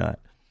life or not.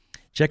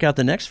 Check out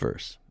the next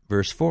verse,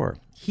 verse 4.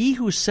 He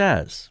who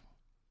says,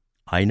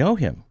 I know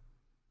him,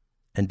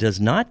 and does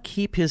not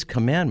keep his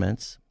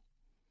commandments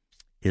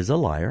is a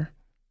liar,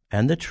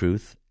 and the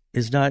truth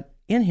is not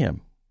in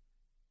him.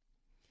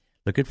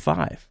 Look at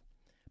 5.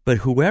 But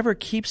whoever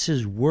keeps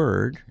his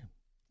word,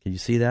 can you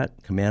see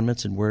that?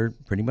 Commandments and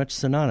word, pretty much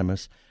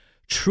synonymous.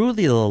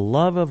 Truly the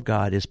love of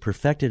God is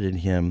perfected in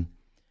him.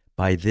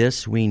 By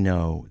this we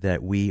know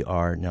that we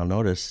are, now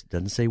notice, it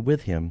doesn't say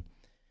with him,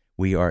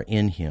 we are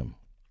in him.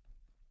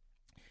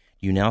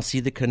 You now see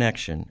the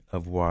connection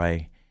of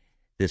why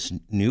this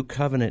new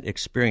covenant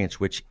experience,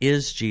 which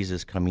is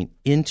Jesus coming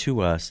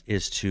into us,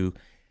 is to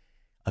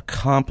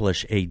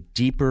accomplish a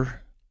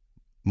deeper,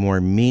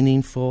 more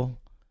meaningful,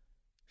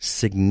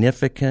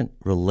 significant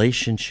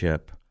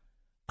relationship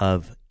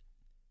of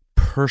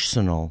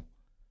personal,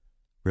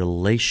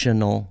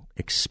 relational,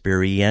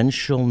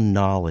 experiential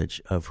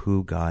knowledge of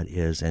who God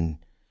is. And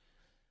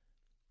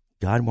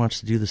God wants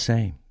to do the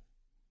same.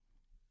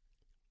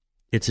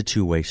 It's a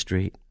two-way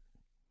street.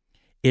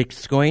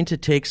 It's going to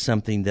take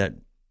something that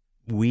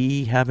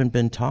we haven't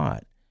been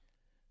taught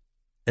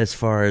as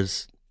far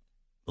as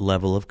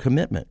level of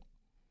commitment.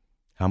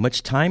 How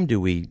much time do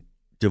we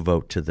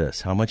devote to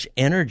this? How much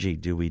energy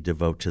do we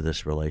devote to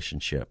this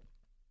relationship?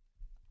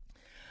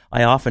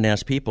 I often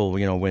ask people,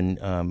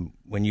 when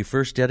you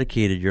first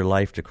dedicated your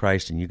life to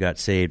Christ and you got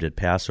saved at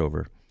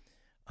Passover,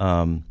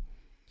 and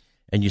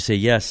you say,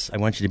 yes, I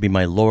want you to be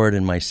my Lord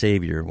and my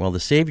Savior. Well, the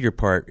Savior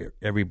part,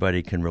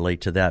 everybody can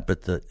relate to that,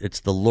 but it's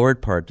the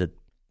Lord part that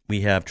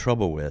we have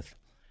trouble with.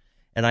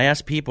 And I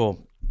ask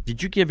people,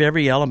 did you give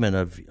every element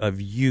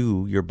of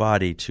you, your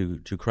body,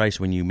 to Christ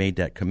when you made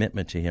that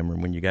commitment to him or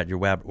when you got your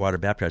water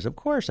baptized? Of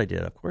course I did.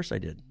 Of course I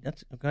did.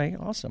 That's okay,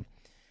 awesome.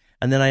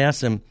 And then I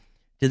asked them,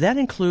 did that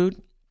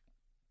include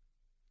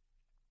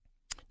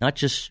not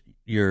just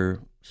your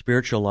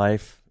spiritual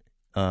life?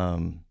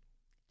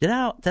 Did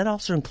that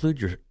also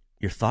include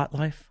your thought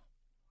life?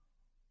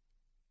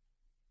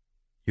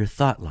 Your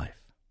thought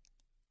life.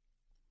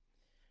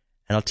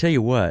 And I'll tell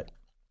you what,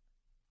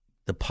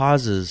 the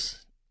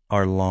pauses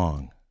are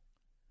long.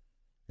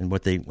 And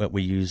what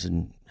we use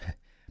in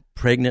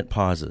pregnant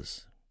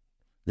pauses.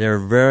 They're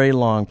very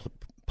long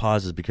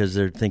pauses because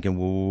they're thinking,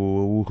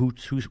 well,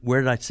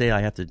 where did I say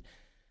I have to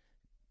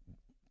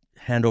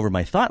hand over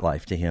my thought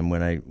life to him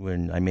when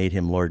I made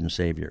him Lord and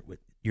Savior? With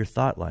your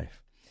thought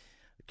life.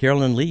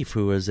 Carolyn Leaf,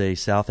 who is a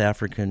South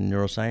African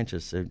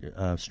neuroscientist,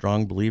 a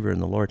strong believer in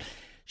the Lord,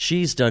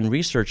 she's done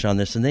research on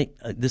this, and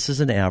this is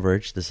an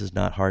average. This is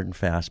not hard and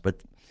fast,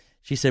 but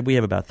she said we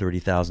have about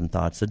 30,000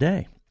 thoughts a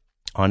day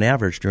on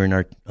average during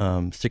our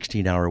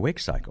 16-hour wake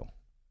cycle.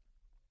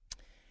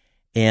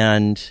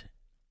 And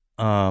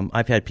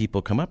I've had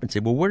people come up and say,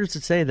 well, where does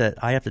it say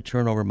that I have to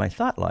turn over my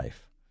thought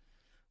life?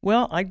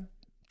 Well, I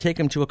take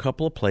them to a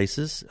couple of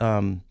places.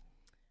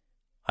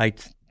 I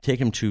take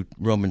them to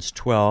Romans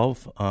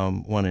 12,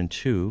 1 and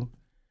 2.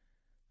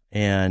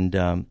 And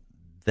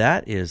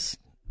that is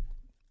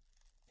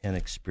an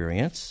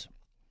experience.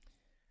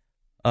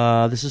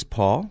 This is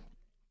Paul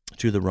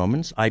to the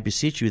Romans. I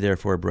beseech you,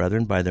 therefore,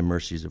 brethren, by the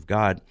mercies of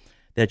God,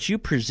 that you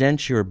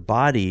present your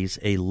bodies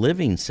a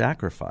living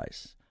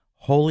sacrifice,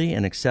 holy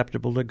and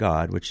acceptable to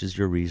God, which is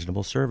your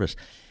reasonable service.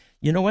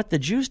 You know what? The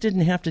Jews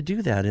didn't have to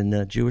do that in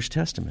the Jewish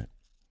Testament.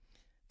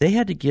 They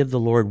had to give the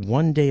Lord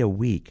one day a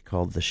week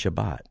called the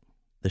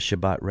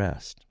Shabbat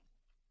rest.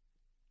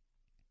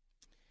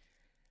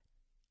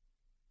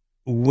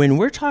 When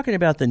we're talking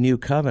about the new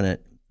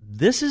covenant,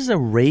 this is a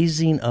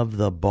raising of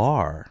the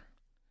bar,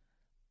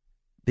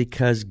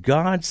 because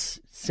God's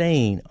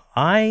saying,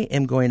 I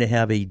am going to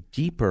have a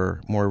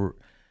deeper, more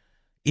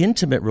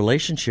intimate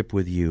relationship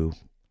with you.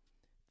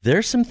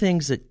 There's some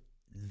things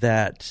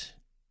that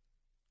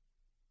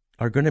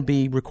are going to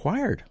be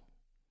required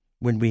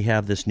when we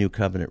have this new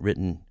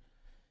covenant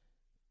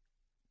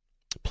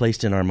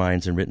placed in our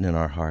minds and written in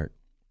our heart.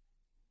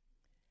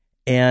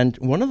 And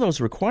one of those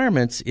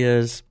requirements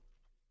is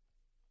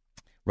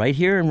right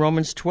here in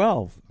Romans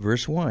 12,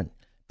 verse 1.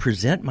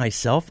 Present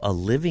myself a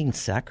living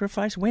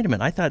sacrifice? Wait a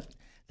minute, I thought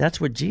that's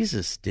what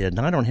Jesus did,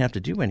 and I don't have to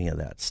do any of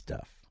that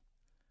stuff.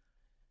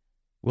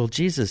 Well,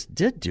 Jesus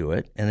did do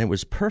it, and it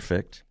was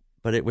perfect,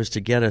 but it was to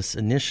get us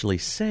initially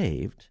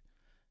saved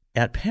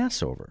at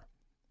Passover.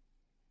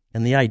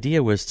 And the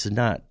idea was to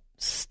not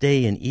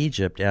stay in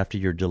Egypt after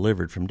you're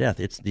delivered from death.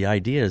 The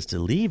idea is to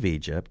leave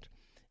Egypt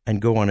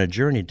and go on a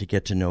journey to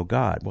get to know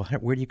God. Well,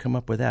 where do you come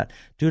up with that?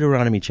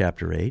 Deuteronomy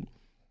chapter 8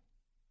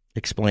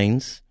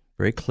 explains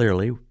very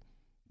clearly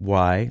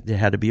why there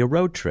had to be a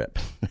road trip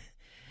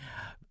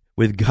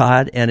with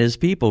God and his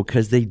people,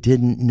 because they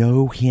didn't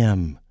know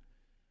him.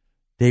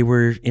 They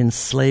were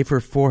enslaved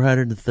for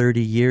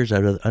 430 years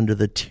under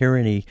the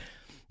tyranny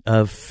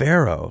of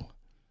Pharaoh,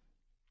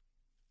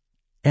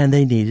 and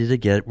they needed to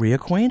get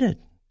reacquainted.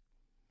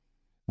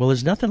 Well,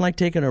 there's nothing like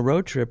taking a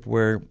road trip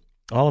where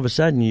all of a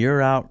sudden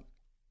you're out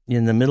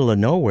in the middle of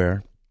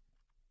nowhere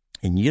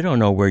and you don't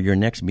know where your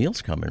next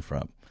meal's coming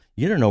from.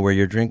 You don't know where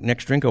your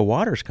next drink of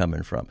water's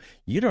coming from.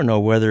 You don't know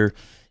whether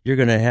you're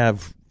going to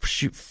have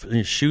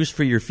shoes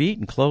for your feet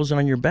and clothes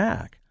on your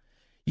back.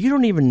 You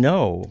don't even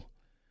know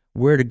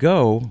where to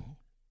go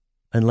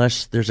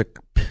unless there's a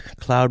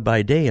cloud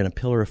by day and a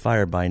pillar of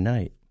fire by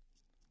night.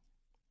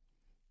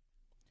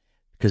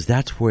 Because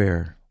that's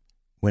where,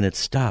 when it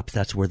stops,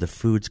 that's where the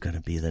food's going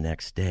to be the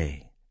next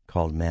day,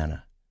 called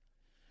manna.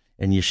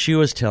 And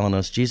Yeshua's telling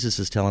us, Jesus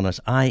is telling us,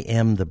 I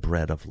am the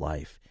bread of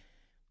life.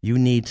 You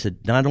need to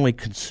not only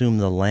consume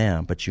the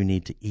lamb, but you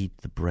need to eat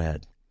the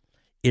bread.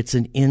 It's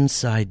an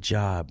inside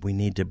job. We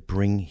need to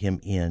bring him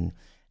in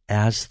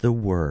as the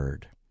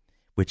Word,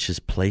 which is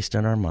placed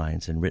on our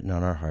minds and written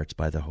on our hearts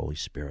by the Holy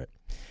Spirit.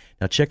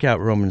 Now check out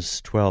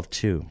Romans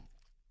 12:2.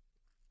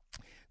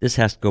 This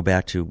has to go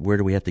back to where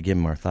do we have to give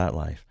him our thought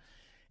life.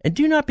 And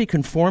do not be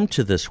conformed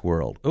to this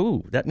world.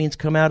 Oh, that means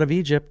come out of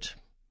Egypt.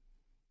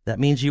 That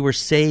means you were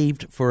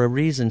saved for a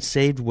reason.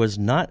 Saved was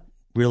not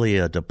really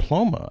a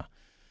diploma.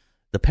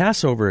 The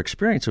Passover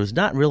experience was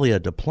not really a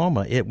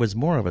diploma. It was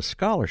more of a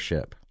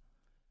scholarship.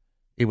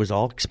 It was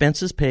all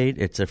expenses paid.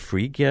 It's a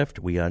free gift.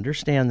 We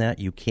understand that.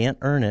 You can't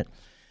earn it.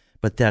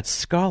 But that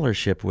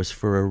scholarship was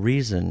for a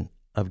reason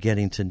of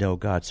getting to know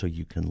God so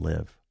you can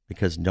live,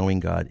 because knowing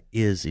God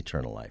is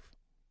eternal life.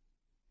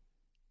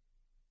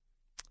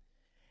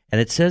 And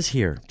it says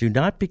here, do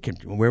not be,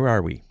 where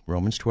are we?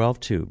 Romans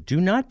 12:2.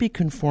 Do not be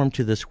conformed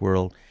to this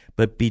world,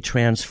 but be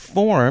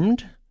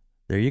transformed.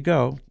 There you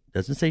go. It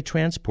doesn't say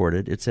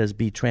transported. It says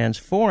be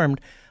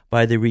transformed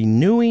by the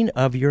renewing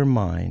of your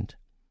mind,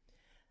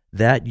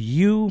 that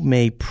you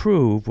may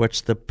prove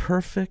what's the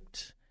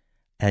perfect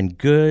and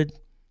good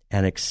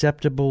and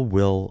acceptable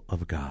will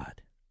of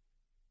God.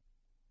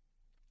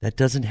 That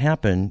doesn't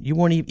happen. You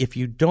won't even, if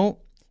you don't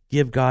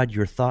give God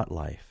your thought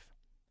life,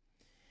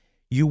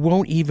 you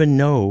won't even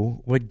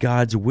know what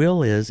God's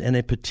will is in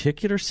a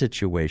particular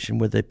situation,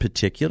 with a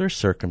particular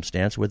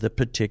circumstance, with a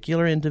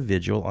particular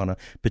individual on a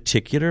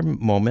particular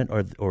moment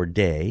or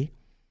day.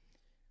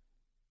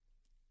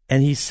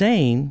 And he's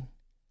saying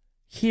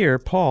here,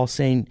 Paul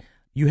saying,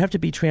 you have to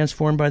be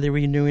transformed by the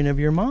renewing of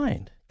your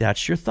mind.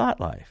 That's your thought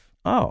life.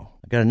 Oh,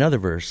 I got another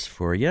verse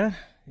for you.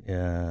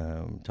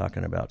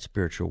 Talking about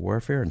spiritual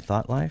warfare and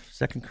thought life.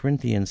 2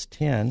 Corinthians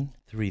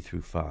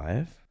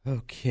 10:3-5.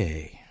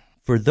 Okay.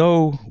 For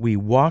though we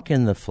walk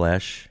in the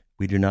flesh,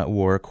 we do not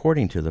war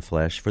according to the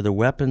flesh. For the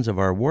weapons of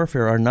our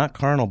warfare are not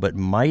carnal, but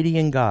mighty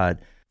in God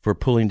for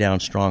pulling down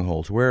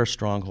strongholds. Where are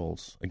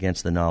strongholds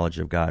against the knowledge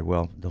of God?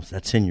 Well,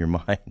 that's in your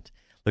mind.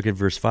 Look at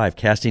verse 5.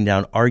 Casting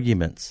down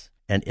arguments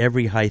and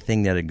every high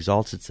thing that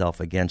exalts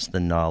itself against the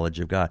knowledge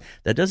of God.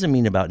 That doesn't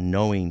mean about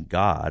knowing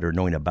God or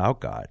knowing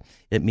about God.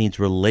 It means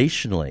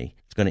relationally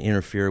it's going to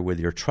interfere with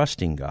your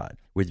trusting God,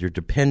 with your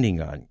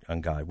depending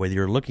on God, whether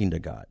you're looking to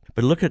God.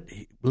 But look at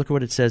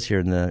what it says here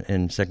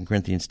in 2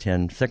 Corinthians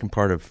 10, second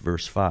part of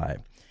verse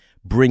 5.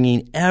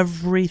 Bringing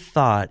every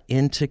thought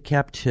into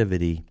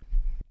captivity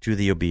to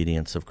the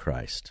obedience of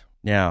Christ.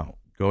 Now,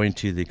 going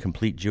to the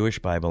complete Jewish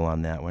Bible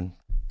on that one,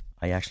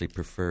 I actually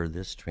prefer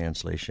this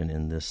translation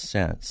in this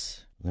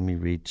sense. Let me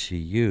read to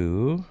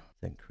you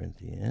 2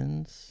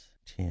 Corinthians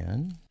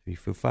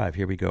 10:3-5.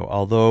 Here we go.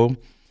 Although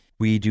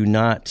we do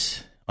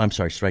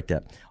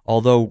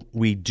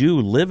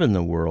live in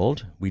the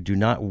world, we do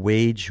not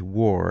wage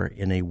war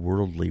in a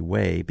worldly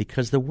way,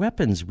 because the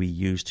weapons we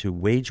use to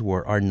wage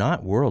war are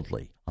not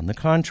worldly. On the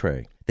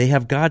contrary, they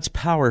have God's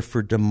power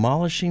for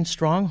demolishing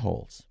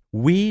strongholds.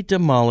 We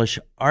demolish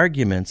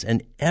arguments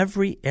and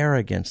every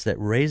arrogance that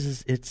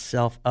raises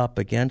itself up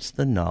against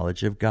the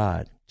knowledge of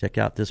God. Check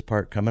out this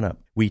part coming up.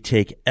 We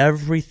take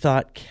every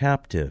thought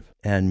captive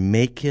and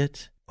make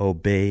it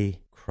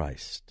obey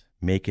Christ.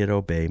 Make it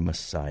obey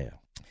Messiah.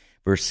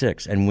 Verse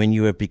 6, and when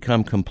you have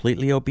become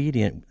completely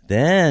obedient,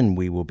 then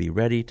we will be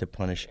ready to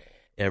punish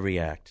every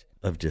act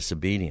of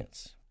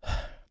disobedience.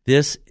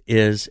 This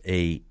is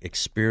a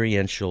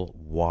experiential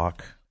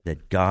walk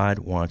that God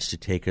wants to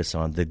take us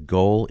on. The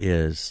goal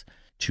is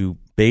to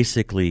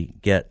basically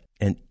get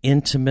an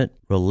intimate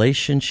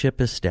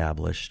relationship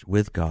established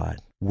with God,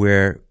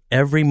 where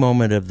every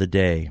moment of the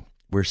day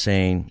we're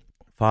saying,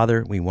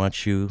 Father, we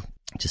want you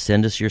to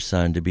send us your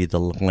Son to be the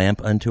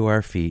lamp unto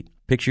our feet,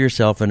 Picture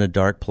yourself in a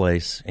dark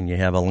place, and you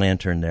have a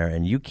lantern there,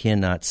 and you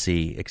cannot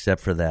see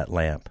except for that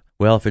lamp.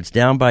 Well, if it's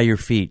down by your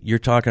feet, you're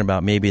talking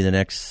about maybe the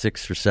next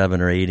 6 or 7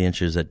 or 8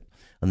 inches on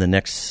the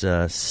next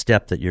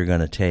step that you're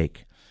going to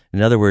take.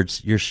 In other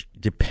words, you're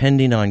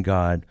depending on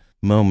God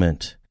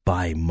moment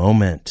by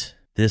moment.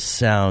 This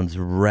sounds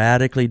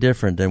radically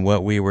different than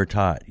what we were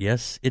taught.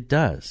 Yes, it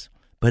does.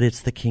 But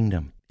it's the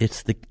kingdom.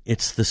 It's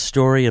the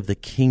story of the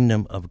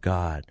kingdom of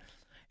God.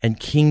 And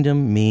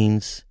kingdom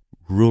means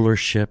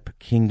rulership.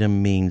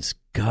 Kingdom means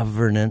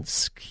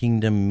governance.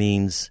 Kingdom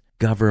means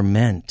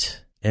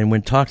government. And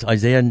when talked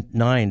Isaiah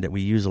 9, that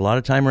we use a lot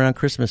of time around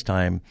Christmas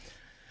time,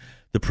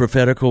 the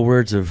prophetical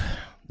words of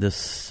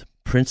this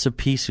Prince of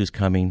Peace who's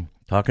coming,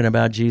 talking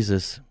about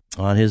Jesus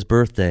on his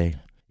birthday.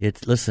 It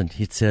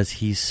says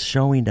he's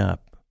showing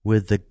up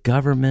with the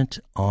government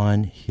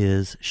on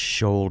his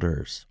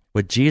shoulders.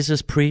 What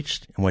Jesus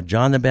preached and what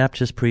John the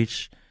Baptist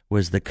preached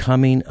was the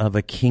coming of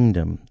a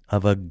kingdom,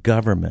 of a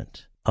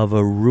government, of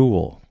a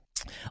rule,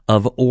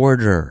 of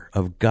order,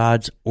 of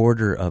God's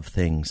order of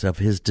things, of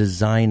his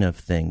design of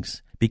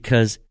things.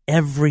 Because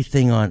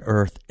everything on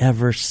earth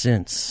ever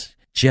since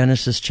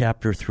Genesis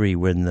chapter 3,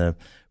 when the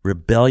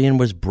rebellion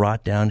was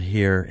brought down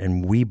here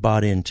and we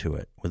bought into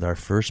it with our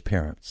first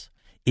parents,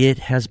 it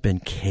has been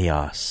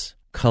chaos,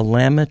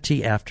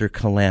 calamity after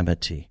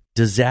calamity,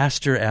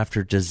 disaster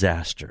after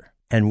disaster.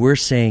 And we're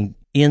saying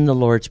in the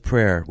Lord's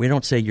Prayer, we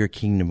don't say your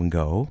kingdom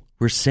go.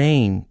 We're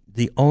saying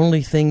the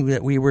only thing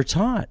that we were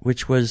taught,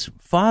 which was,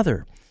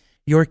 Father,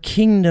 your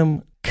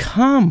kingdom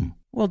come.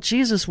 Well,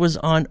 Jesus was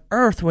on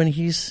earth when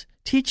he's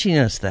teaching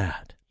us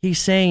that. He's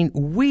saying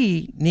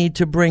we need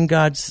to bring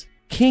God's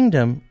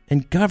kingdom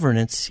and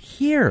governance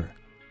here.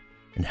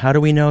 And how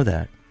do we know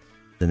that?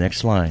 The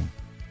next line,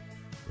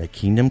 thy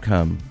kingdom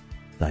come,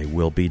 thy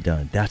will be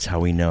done. That's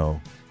how we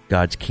know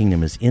God's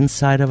kingdom is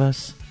inside of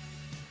us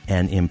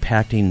and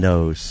impacting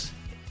those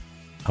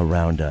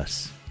around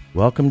us.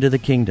 Welcome to the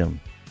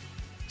kingdom.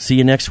 See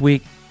you next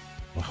week.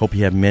 I hope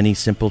you have many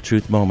simple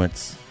truth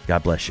moments.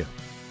 God bless you.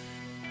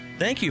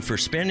 Thank you for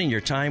spending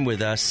your time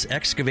with us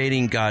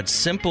excavating God's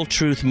simple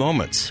truth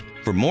moments.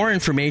 For more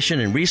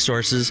information and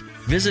resources,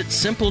 visit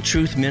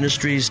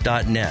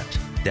simpletruthministries.net.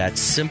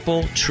 That's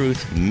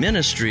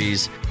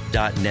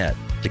simpletruthministries.net.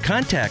 To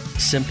contact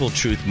Simple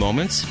Truth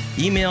Moments,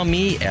 email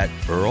me at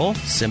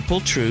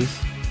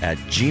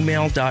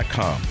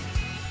earlsimpletruth@gmail.com.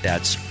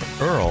 That's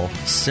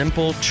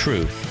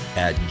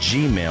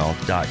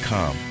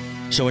earlsimpletruth@gmail.com.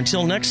 So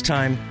until next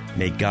time,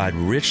 may God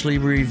richly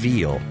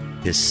reveal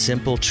his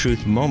simple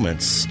truth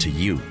moments to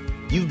you.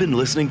 You've been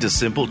listening to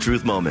Simple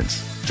Truth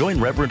Moments.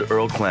 Join Reverend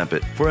Earl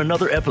Clampett for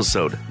another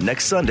episode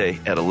next Sunday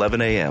at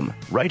 11 a.m.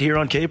 right here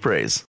on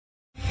K-Praise.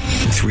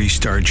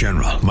 3-star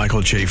General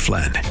Michael J.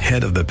 Flynn,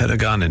 head of the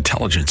Pentagon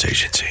Intelligence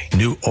Agency,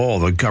 knew all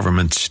the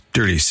government's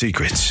dirty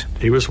secrets.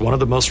 He was one of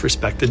the most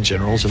respected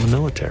generals in the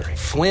military.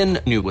 Flynn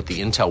knew what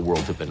the intel world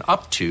had been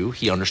up to.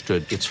 He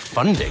understood its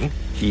funding.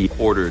 He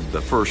ordered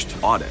the first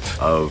audit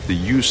of the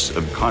use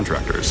of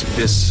contractors.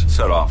 This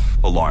set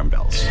off alarm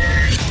bells.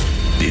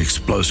 The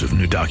explosive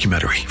new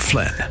documentary,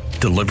 Flynn,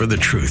 Deliver the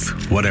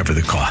Truth, Whatever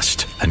the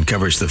Cost,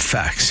 uncovers the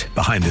facts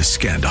behind this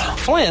scandal.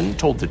 Flynn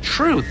told the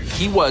truth.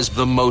 He was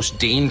the most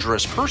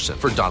dangerous person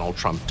for Donald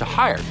Trump to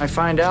hire. I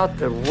find out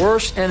the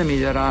worst enemy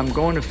that I'm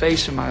going to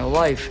face in my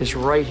life is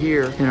right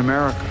here in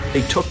America.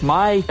 They took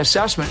my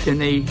assessment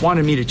and they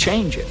wanted me to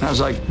change it. And I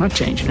was like, I'm not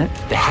changing it.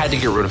 They had to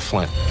get rid of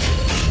Flynn.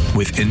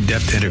 With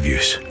in-depth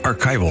interviews,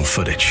 archival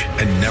footage,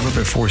 and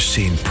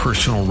never-before-seen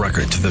personal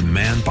records of the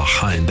man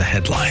behind the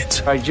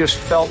headlines. I just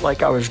felt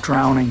like I was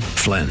drowning.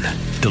 Flynn,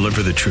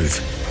 Deliver the Truth,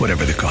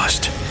 Whatever the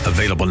Cost.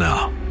 Available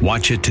now.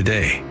 Watch it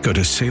today. Go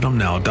to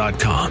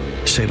salemnow.com.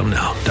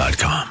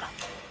 salemnow.com.